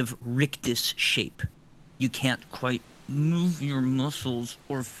kind of rictus shape. You can't quite move your muscles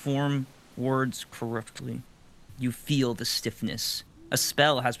or form words correctly. You feel the stiffness. A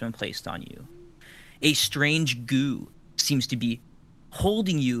spell has been placed on you. A strange goo seems to be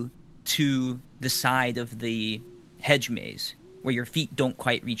holding you to the side of the hedge maze, where your feet don't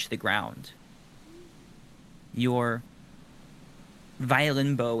quite reach the ground. Your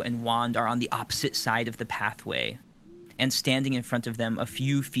violin bow and wand are on the opposite side of the pathway, and standing in front of them a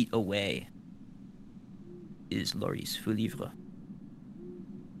few feet away is Maurice Foulivre.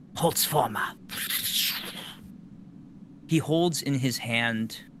 Holzformer. He holds in his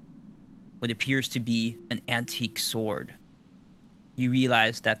hand what appears to be an antique sword. You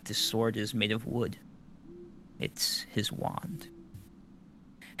realize that this sword is made of wood. It's his wand.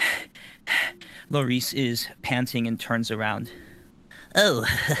 Maurice is panting and turns around. Oh,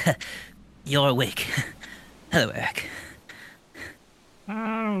 you're awake. Hello, Eric.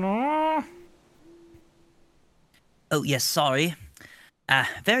 Hello. Oh, yes, sorry.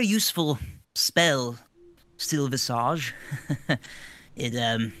 Very useful spell, Still Visage.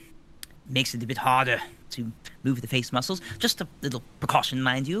 It makes it a bit harder to move the face muscles. Just a little precaution,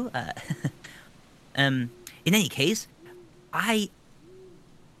 mind you. In any case, I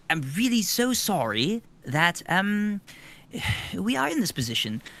am really so sorry that we are in this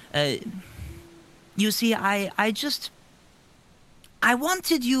position. You see, I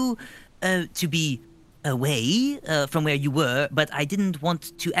wanted you to be away from where you were, but I didn't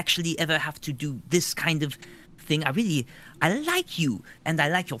want to actually ever have to do this kind of thing. I like you, and I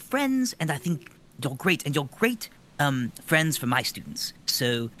like your friends, and I think you're great, and you're great friends for my students.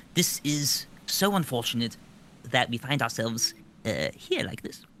 So this is so unfortunate that we find ourselves here like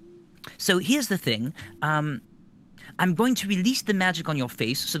this. So here's the thing. I'm going to release the magic on your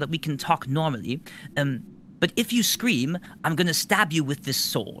face so that we can talk normally. But if you scream, I'm going to stab you with this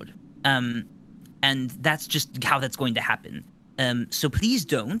sword. And that's just how that's going to happen. So please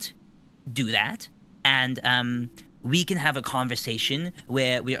don't do that. And we can have a conversation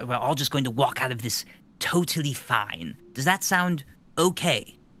where we're all just going to walk out of this totally fine. Does that sound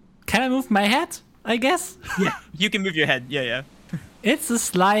okay? Can I move my head, I guess? Yeah, you can move your head. Yeah. It's a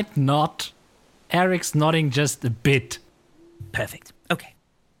slight nod. Eric's nodding just a bit. Perfect. Okay.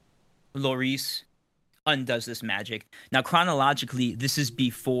 Maurice undoes this magic. Now, chronologically, this is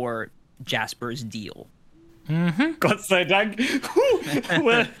before Jasper's deal. Gott sei Dank.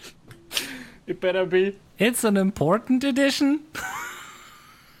 Well, it better be. It's an important edition.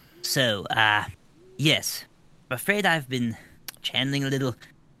 So, yes. I'm afraid I've been channeling a little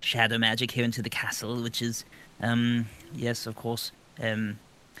shadow magic here into the castle, which is, yes, of course,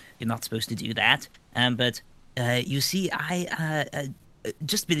 you're not supposed to do that. But you see, I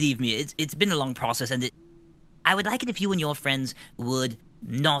just believe me, it's been a long process, and I would like it if you and your friends would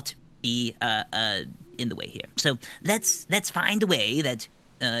not be in the way here. So let's find a way that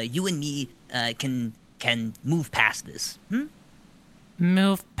you and me can move past this.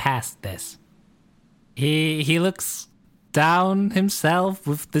 Move past this. He looks down himself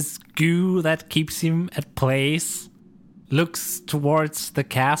with this goo that keeps him at place. Looks towards the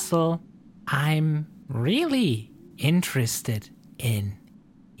castle. I'm really interested in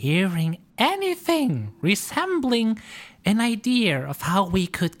hearing anything resembling an idea of how we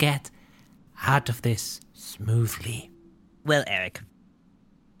could get out of this smoothly. Well, Eric,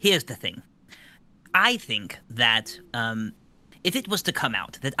 here's the thing. I think that if it was to come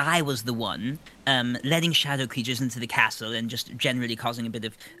out that I was the one letting shadow creatures into the castle and just generally causing a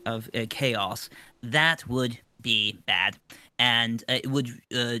bit of chaos, that would be bad. And it would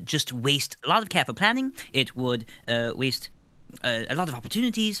just waste a lot of careful planning. It would waste a lot of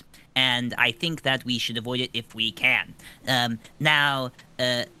opportunities. And I think that we should avoid it if we can. Now,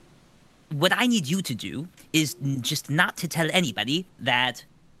 what I need you to do is just not to tell anybody that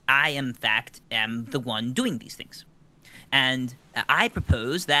I, in fact, am the one doing these things. And I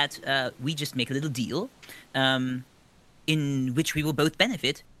propose that we just make a little deal in which we will both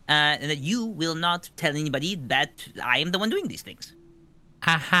benefit, and that you will not tell anybody that I am the one doing these things.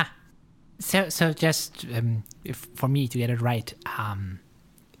 Aha. So just for me to get it right,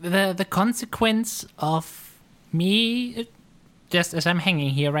 the consequence of me, just as I'm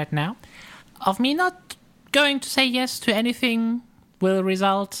hanging here right now, of me not going to say yes to anything will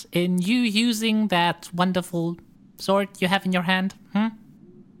result in you using that wonderful sword you have in your hand.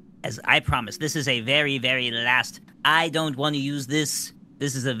 As I promised, this is a very, very last. I don't want to use this.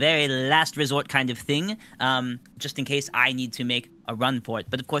 This is a very last resort kind of thing, just in case I need to make a run for it.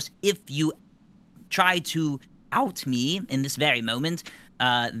 But of course, if you try to out me in this very moment,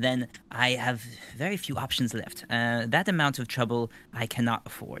 then I have very few options left. That amount of trouble I cannot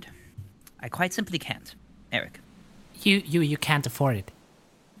afford. I quite simply can't, Eric. You can't afford it.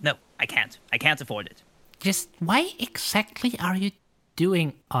 No, I can't. I can't afford it. Just why exactly are you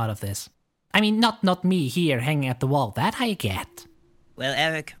doing all of this? I mean, not me here hanging at the wall. That I get. Well,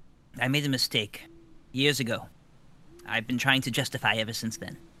 Eric, I made a mistake years ago. I've been trying to justify ever since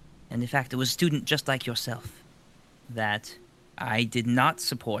then. And in fact, it was a student just like yourself that I did not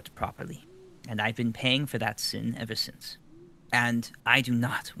support properly. And I've been paying for that sin ever since. And I do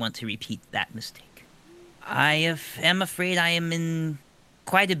not want to repeat that mistake. I am afraid I am in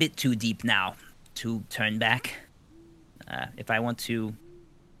quite a bit too deep now to turn back. If I want to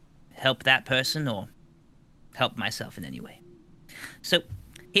help that person or help myself in any way. So,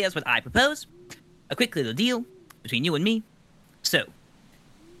 here's what I propose. A quick little deal between you and me. So,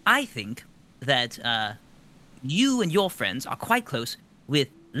 I think that you and your friends are quite close with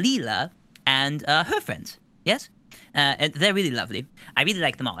Leela and her friends. Yes? And they're really lovely. I really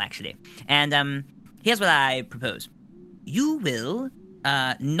like them all, actually. And here's what I propose. You will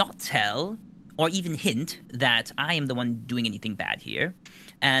not tell or even hint that I am the one doing anything bad here.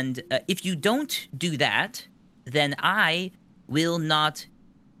 And if you don't do that, then I will not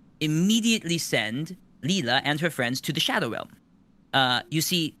immediately send Leela and her friends to the Shadow Realm. You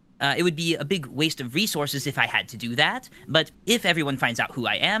see, it would be a big waste of resources if I had to do that, but if everyone finds out who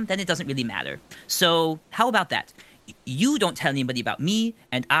I am, then it doesn't really matter. So, how about that? You don't tell anybody about me,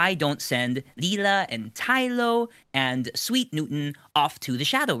 and I don't send Leela and Tylo and Sweet Newton off to the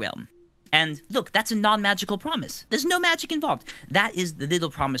Shadow Realm. And look, that's a non-magical promise. There's no magic involved. That is the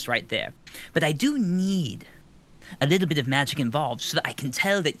little promise right there. But I do need a little bit of magic involved so that I can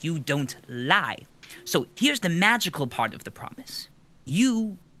tell that you don't lie. So here's the magical part of the promise.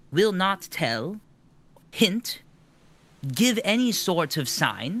 You will not tell, hint, give any sort of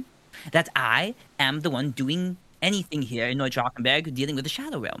sign that I am the one doing anything here in Neudrachenberg dealing with the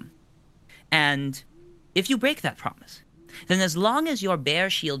Shadow Realm. And if you break that promise, then as long as your Bear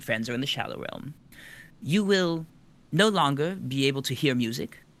Shield friends are in the Shadow Realm, you will no longer be able to hear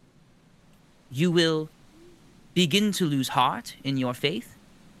music. You will begin to lose heart in your faith,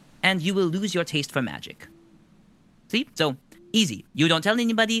 and you will lose your taste for magic. See? So, easy. You don't tell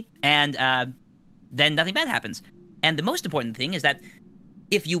anybody, and then nothing bad happens. And the most important thing is that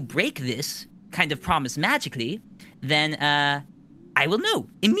if you break this kind of promise magically, then I will know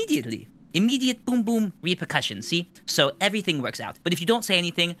immediately. Immediate boom boom repercussions, see? So everything works out. But if you don't say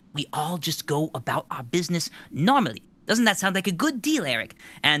anything, we all just go about our business normally. Doesn't that sound like a good deal, Eric?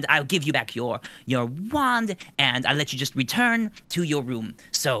 And I'll give you back your wand, and I'll let you just return to your room.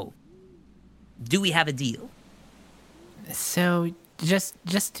 So, do we have a deal? So,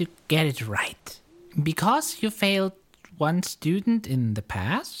 just to get it right, because you failed one student in the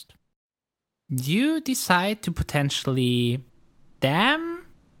past, you decide to potentially damn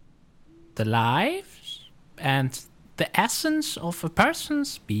the lives and the essence of a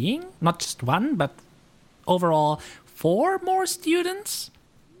person's being, not just one, but overall 4 more students?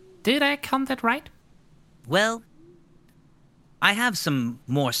 Did I count that right? Well, I have some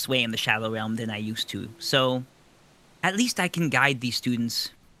more sway in the Shadow Realm than I used to, so at least I can guide these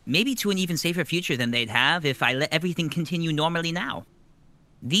students maybe to an even safer future than they'd have if I let everything continue normally now.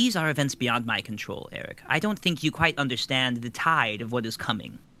 These are events beyond my control, Eric. I don't think you quite understand the tide of what is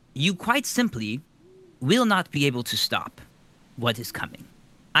coming. You quite simply will not be able to stop what is coming.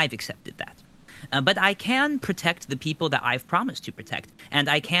 I've accepted that. But I can protect the people that I've promised to protect, and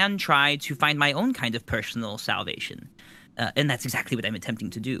I can try to find my own kind of personal salvation. And that's exactly what I'm attempting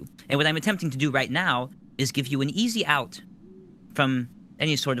to do. And what I'm attempting to do right now is give you an easy out from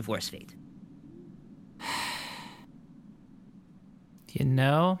any sort of worse fate. You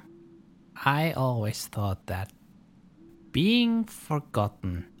know, I always thought that being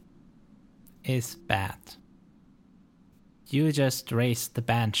forgotten is bad. You just raised the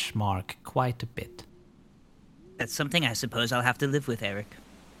benchmark quite a bit. That's something I suppose I'll have to live with, Eric.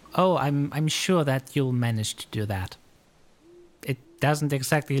 Oh, I'm sure that you'll manage to do that. It doesn't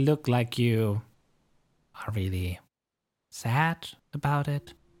exactly look like you are really sad about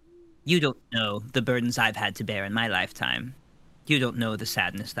it. You don't know the burdens I've had to bear in my lifetime. You don't know the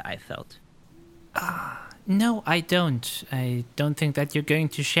sadness that I felt. No, I don't. I don't think that you're going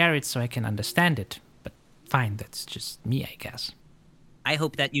to share it so I can understand it. But fine, that's just me, I guess. I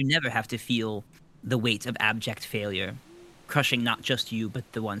hope that you never have to feel the weight of abject failure, crushing not just you, but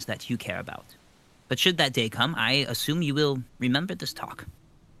the ones that you care about. But should that day come, I assume you will remember this talk.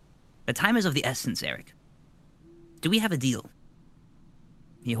 The time is of the essence, Eric. Do we have a deal?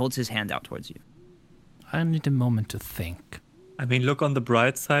 He holds his hand out towards you. I need a moment to think. I mean, look on the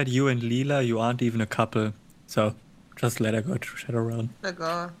bright side. You and Leela, you aren't even a couple. So just let her go to Shadowrun. Let her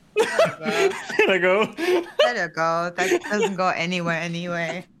go. Let her go. Let her go. Let her go. That doesn't go anywhere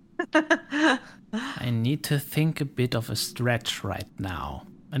anyway. I need to think a bit of a stretch right now.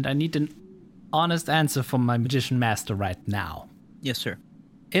 And I need an honest answer from my magician master right now. Yes, sir.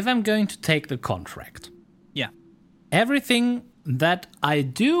 If I'm going to take the contract, Yeah. everything that I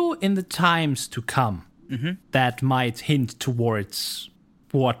do in the times to come that might hint towards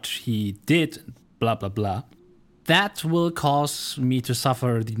what he did, blah, blah, blah, that will cause me to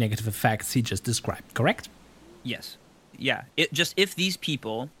suffer the negative effects he just described, correct? Yes. Yeah. If these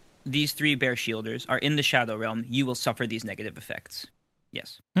people, these 3 bear shielders, are in the Shadow Realm, you will suffer these negative effects.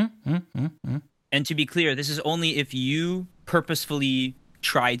 Yes. And to be clear, this is only if you purposefully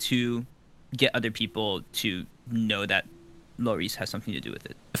try to get other people to know that Loris has something to do with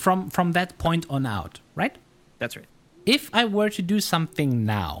it. From that point on out, right? That's right. If I were to do something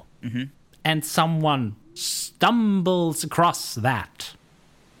now, and someone stumbles across that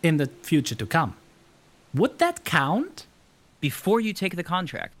in the future to come, would that count? Before you take the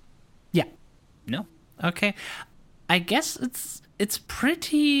contract. Yeah. No. Okay. I guess it's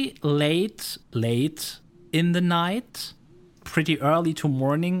pretty late in the night. Pretty early to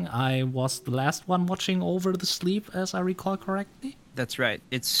morning. I was the last one watching over the sleep, as I recall correctly. That's right.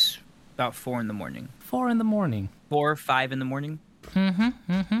 It's about 4 in the morning. 4 in the morning. 4 or 5 in the morning.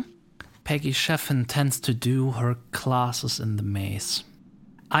 Peggy Sheffin tends to do her classes in the maze.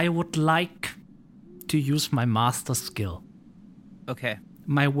 I would like to use my master skill. Okay.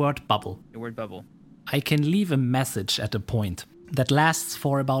 My word bubble. Your word bubble. I can leave a message at a point that lasts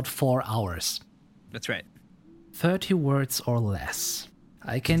for about 4 hours. That's right. 30 words or less.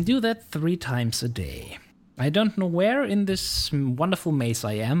 I can do that 3 times a day. I don't know where in this wonderful maze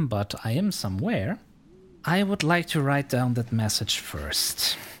I am, but I am somewhere. I would like to write down that message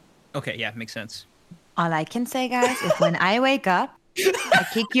first. Okay, yeah, makes sense. All I can say, guys, is when I wake up, I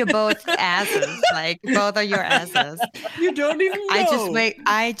kick you both asses, like both of your asses. You don't even know.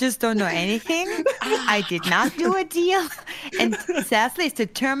 I just don't know anything. I did not do a deal. And Sassly is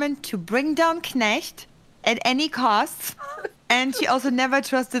determined to bring down Knecht at any cost. And she also never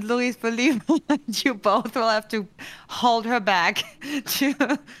trusted Louis Believer. You both will have to hold her back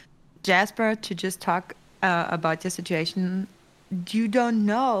to Jasper to just talk about your situation. You don't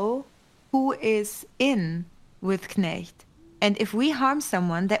know who is in with Knecht. And if we harm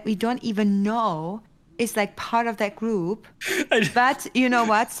someone that we don't even know is like part of that group, but you know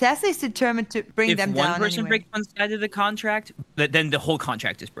what? Sassy is determined to bring them down. If one person anyway. breaks one side of the contract, then the whole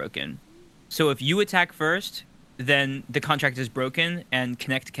contract is broken. So if you attack first, then the contract is broken and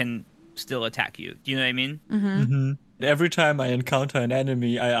Connect can still attack you. Do you know what I mean? Every time I encounter an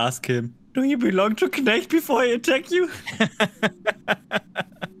enemy, I ask him, do you belong to Knecht before I attack you?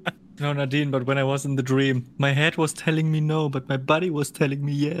 No, Nadine, but when I was in the dream, my head was telling me no, but my body was telling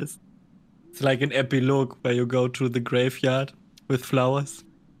me yes. It's like an epilogue where you go to the graveyard with flowers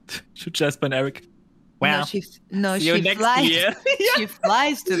to Jasper and Eric. No, she next flies. year. She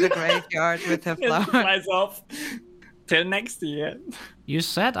flies to the graveyard with her flower. Flies off. Till next year. You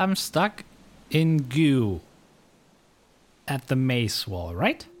said I'm stuck in goo at the maze wall,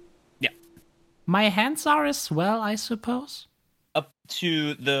 right? Yeah. My hands are as well, I suppose? Up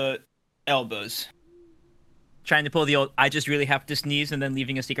to the elbows. Trying to pull the old, I just really have to sneeze and then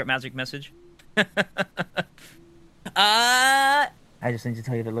leaving a secret magic message. I just need to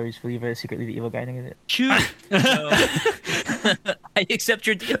tell you that Loris Believer is secretly the evil guiding it. Choose. So, I accept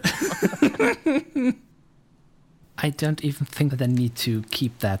your deal. I don't even think that I need to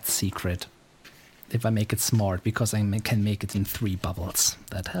keep that secret. If I make it smart, because I can make it in 3 bubbles.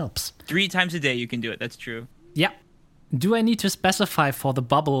 That helps. 3 times a day you can do it, that's true. Yeah. Do I need to specify for the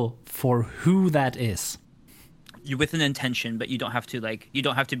bubble for who that is? You with an intention, but you don't have to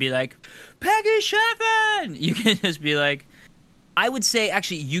be like, Peggy Sheffin! You can just be like, I would say,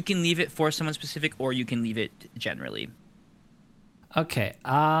 actually, you can leave it for someone specific, or you can leave it generally. Okay,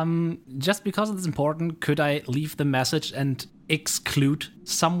 just because it's important, could I leave the message and exclude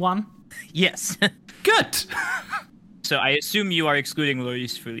someone? Yes. Good! So I assume you are excluding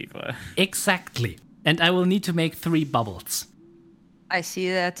Loris Believer. Exactly. And I will need to make 3 bubbles. I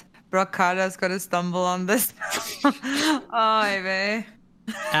see that Brock Carter's gonna stumble on this. Oh, baby.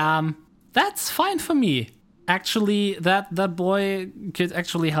 That's fine for me. Actually, that boy could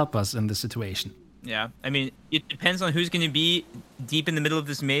actually help us in this situation. Yeah, I mean, it depends on who's going to be deep in the middle of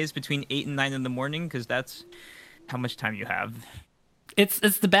this maze between 8 and 9 in the morning, because that's how much time you have. It's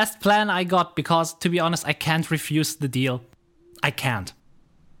the best plan I got, because, to be honest, I can't refuse the deal. I can't.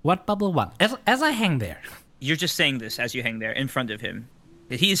 What bubble 1? As I hang there. You're just saying this as you hang there in front of him.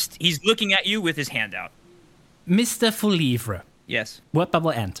 He's looking at you with his hand out. Mr. Foulivre. Yes. What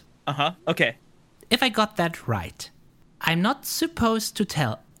bubble end? Uh-huh. Okay. If I got that right, I'm not supposed to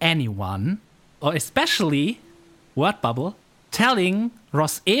tell anyone, or especially, word bubble, telling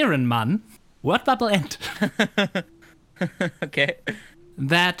Ross Ehrenmann, word bubble end, Okay.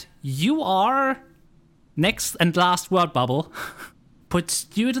 that you are, next and last word bubble, put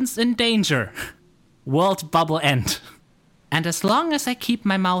students in danger, world bubble end. And as long as I keep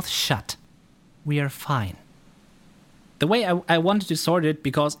my mouth shut, we are fine. The way I wanted to sort it,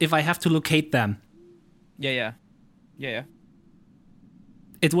 because if I have to locate them, Yeah.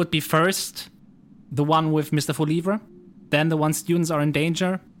 it would be first the one with Mr. Foulivre, then the one students are in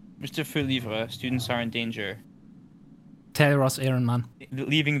danger, Mr. Fulivre, students are in danger. Teros Ehrenmann.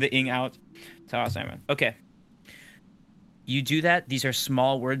 Leaving the ing out. Taras Iron. Okay. You do that. These are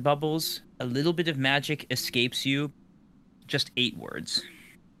small word bubbles. A little bit of magic escapes you. Just 8 words.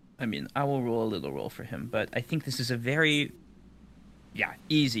 I mean, I will roll a little roll for him, but I think this is a very,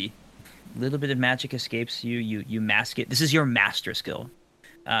 easy. A little bit of magic escapes you. You mask it. This is your master skill,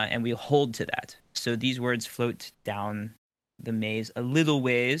 and we'll hold to that. So these words float down the maze a little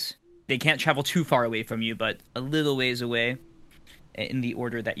ways. They can't travel too far away from you, but a little ways away in the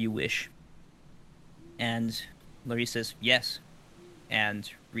order that you wish. And Laurie says, yes, and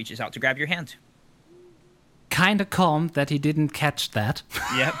reaches out to grab your hand. Kinda calm that he didn't catch that.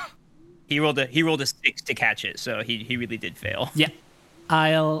 Yep. He rolled a 6 to catch it, so he really did fail. Yeah.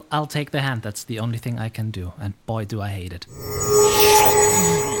 I'll take the hand. That's the only thing I can do. And boy, do I hate it.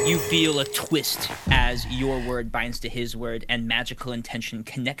 You feel a twist as your word binds to his word, and magical intention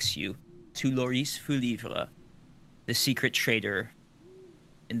connects you to Loris Fulivre, the secret trader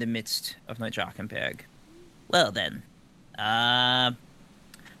in the midst of Neudrakenberg. Well then,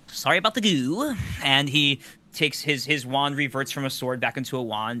 sorry about the goo. And he takes his wand, reverts from a sword back into a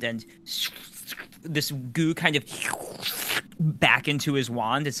wand, and this goo kind of back into his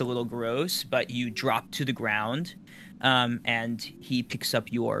wand. It's a little gross, but you drop to the ground, and he picks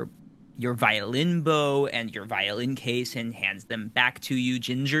up your violin bow and your violin case and hands them back to you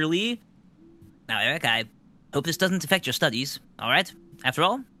gingerly. Now, Eric, I hope this doesn't affect your studies, all right? After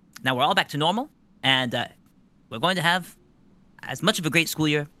all, now we're all back to normal, and we're going to have as much of a great school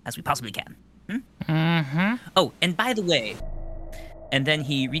year as we possibly can. Mm-hmm. Oh, and by the way, and then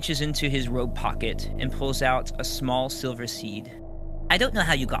he reaches into his robe pocket and pulls out a small silver seed. I don't know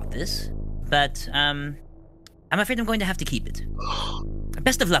how you got this, but I'm afraid I'm going to have to keep it.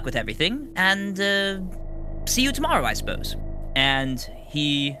 Best of luck with everything, and see you tomorrow, I suppose. And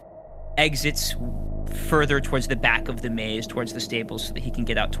he exits further towards the back of the maze, towards the stables, so that he can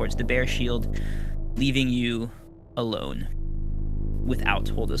get out towards the bear shield, leaving you alone without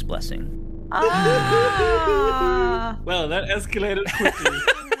Holda's blessing. Ah! Well, that escalated quickly.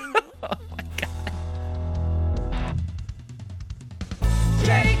 Oh my god.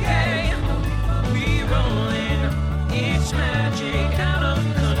 JK, we rolling. It's magic out of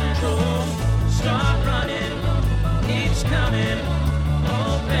control. Start running. It's coming.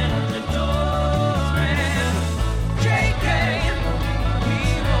 Open the door. And JK, we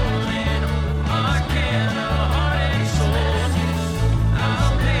rolling. Arcana, heart and soul.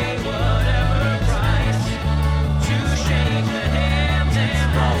 I'll pay whatever price to shake the hands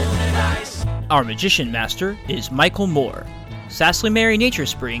and roll the dice. Our magician master is Michael Moore. Sassly Mary Nature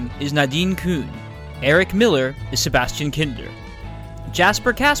Spring is Nadine Kuhn. Eric Miller is Sebastian Kinder.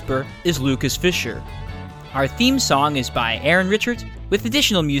 Jasper Casper is Lucas Fisher. Our theme song is by Aaron Richard, with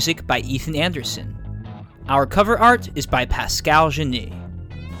additional music by Ethan Anderson. Our cover art is by Pascal Genet.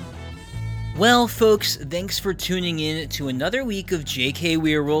 Well, folks, thanks for tuning in to another week of JK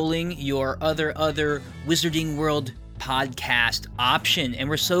We're Rolling, your other Wizarding World podcast option, and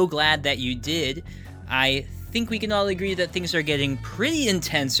we're so glad that you did. I think we can all agree that things are getting pretty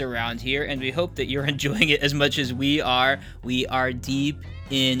intense around here, and we hope that you're enjoying it as much as we are. We are deep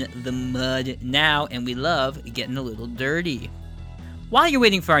in the mud now, and we love getting a little dirty. While you're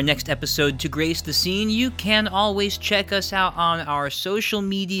waiting for our next episode to grace the scene, you can always check us out on our social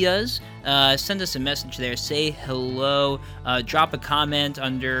medias. Send us a message there, say hello, drop a comment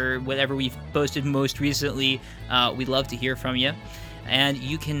under whatever we've posted most recently. We'd love to hear from you. And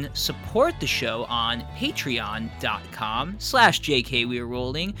you can support the show on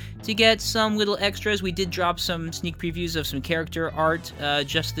patreon.com/JKWeAreRolling to get some little extras. We did drop some sneak previews of some character art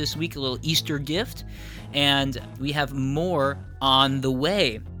just this week, a little Easter gift. And we have more on the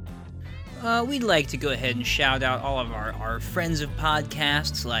way. We'd like to go ahead and shout out all of our friends of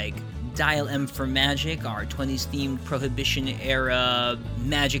podcasts like Dial M for Magic, our 20s themed Prohibition era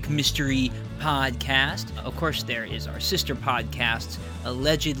magic mystery podcast. Of course, there is our sister podcast,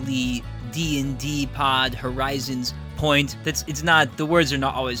 allegedly D&D pod Horizons Point. It's not, the words are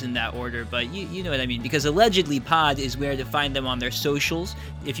not always in that order, but you know what I mean, because allegedly pod is where to find them on their socials.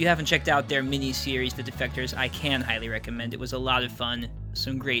 If you haven't checked out their mini series, The Defectors, I can highly recommend. It was a lot of fun,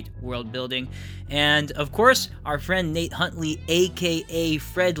 some great world building. And of course, our friend Nate Huntley, aka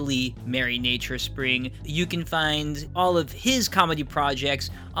Fredly, Mary Nature Spring. You can find all of his comedy projects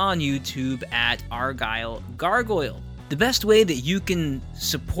on YouTube at Argyle Gargoyle. The best way that you can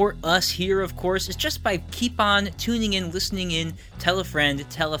support us here, of course, is just by keep on tuning in, listening in, tell a friend,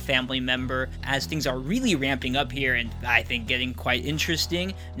 tell a family member, as things are really ramping up here and I think getting quite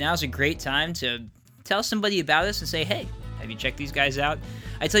interesting. Now's a great time to tell somebody about us and say, hey, have you checked these guys out?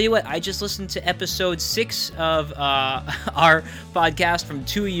 I tell you what, I just listened to episode 6 of our podcast from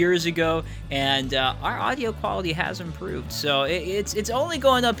 2 years ago, and our audio quality has improved. So it's only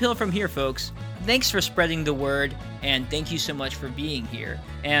going uphill from here, folks. Thanks for spreading the word, and thank you so much for being here.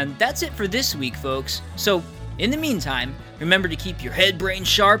 And that's it for this week, folks. So in the meantime, remember to keep your head brain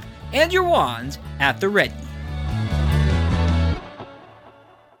sharp and your wand at the ready.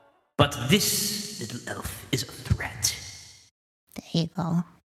 But this little elf is a threat. There you go.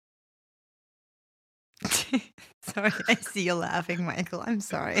 Sorry, I see you laughing, Michael. I'm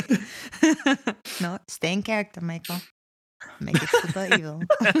sorry. No, stay in character, Michael. Make it super evil.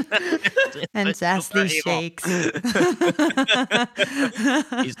 And Sassy shakes.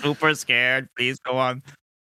 He's super scared. Please go on.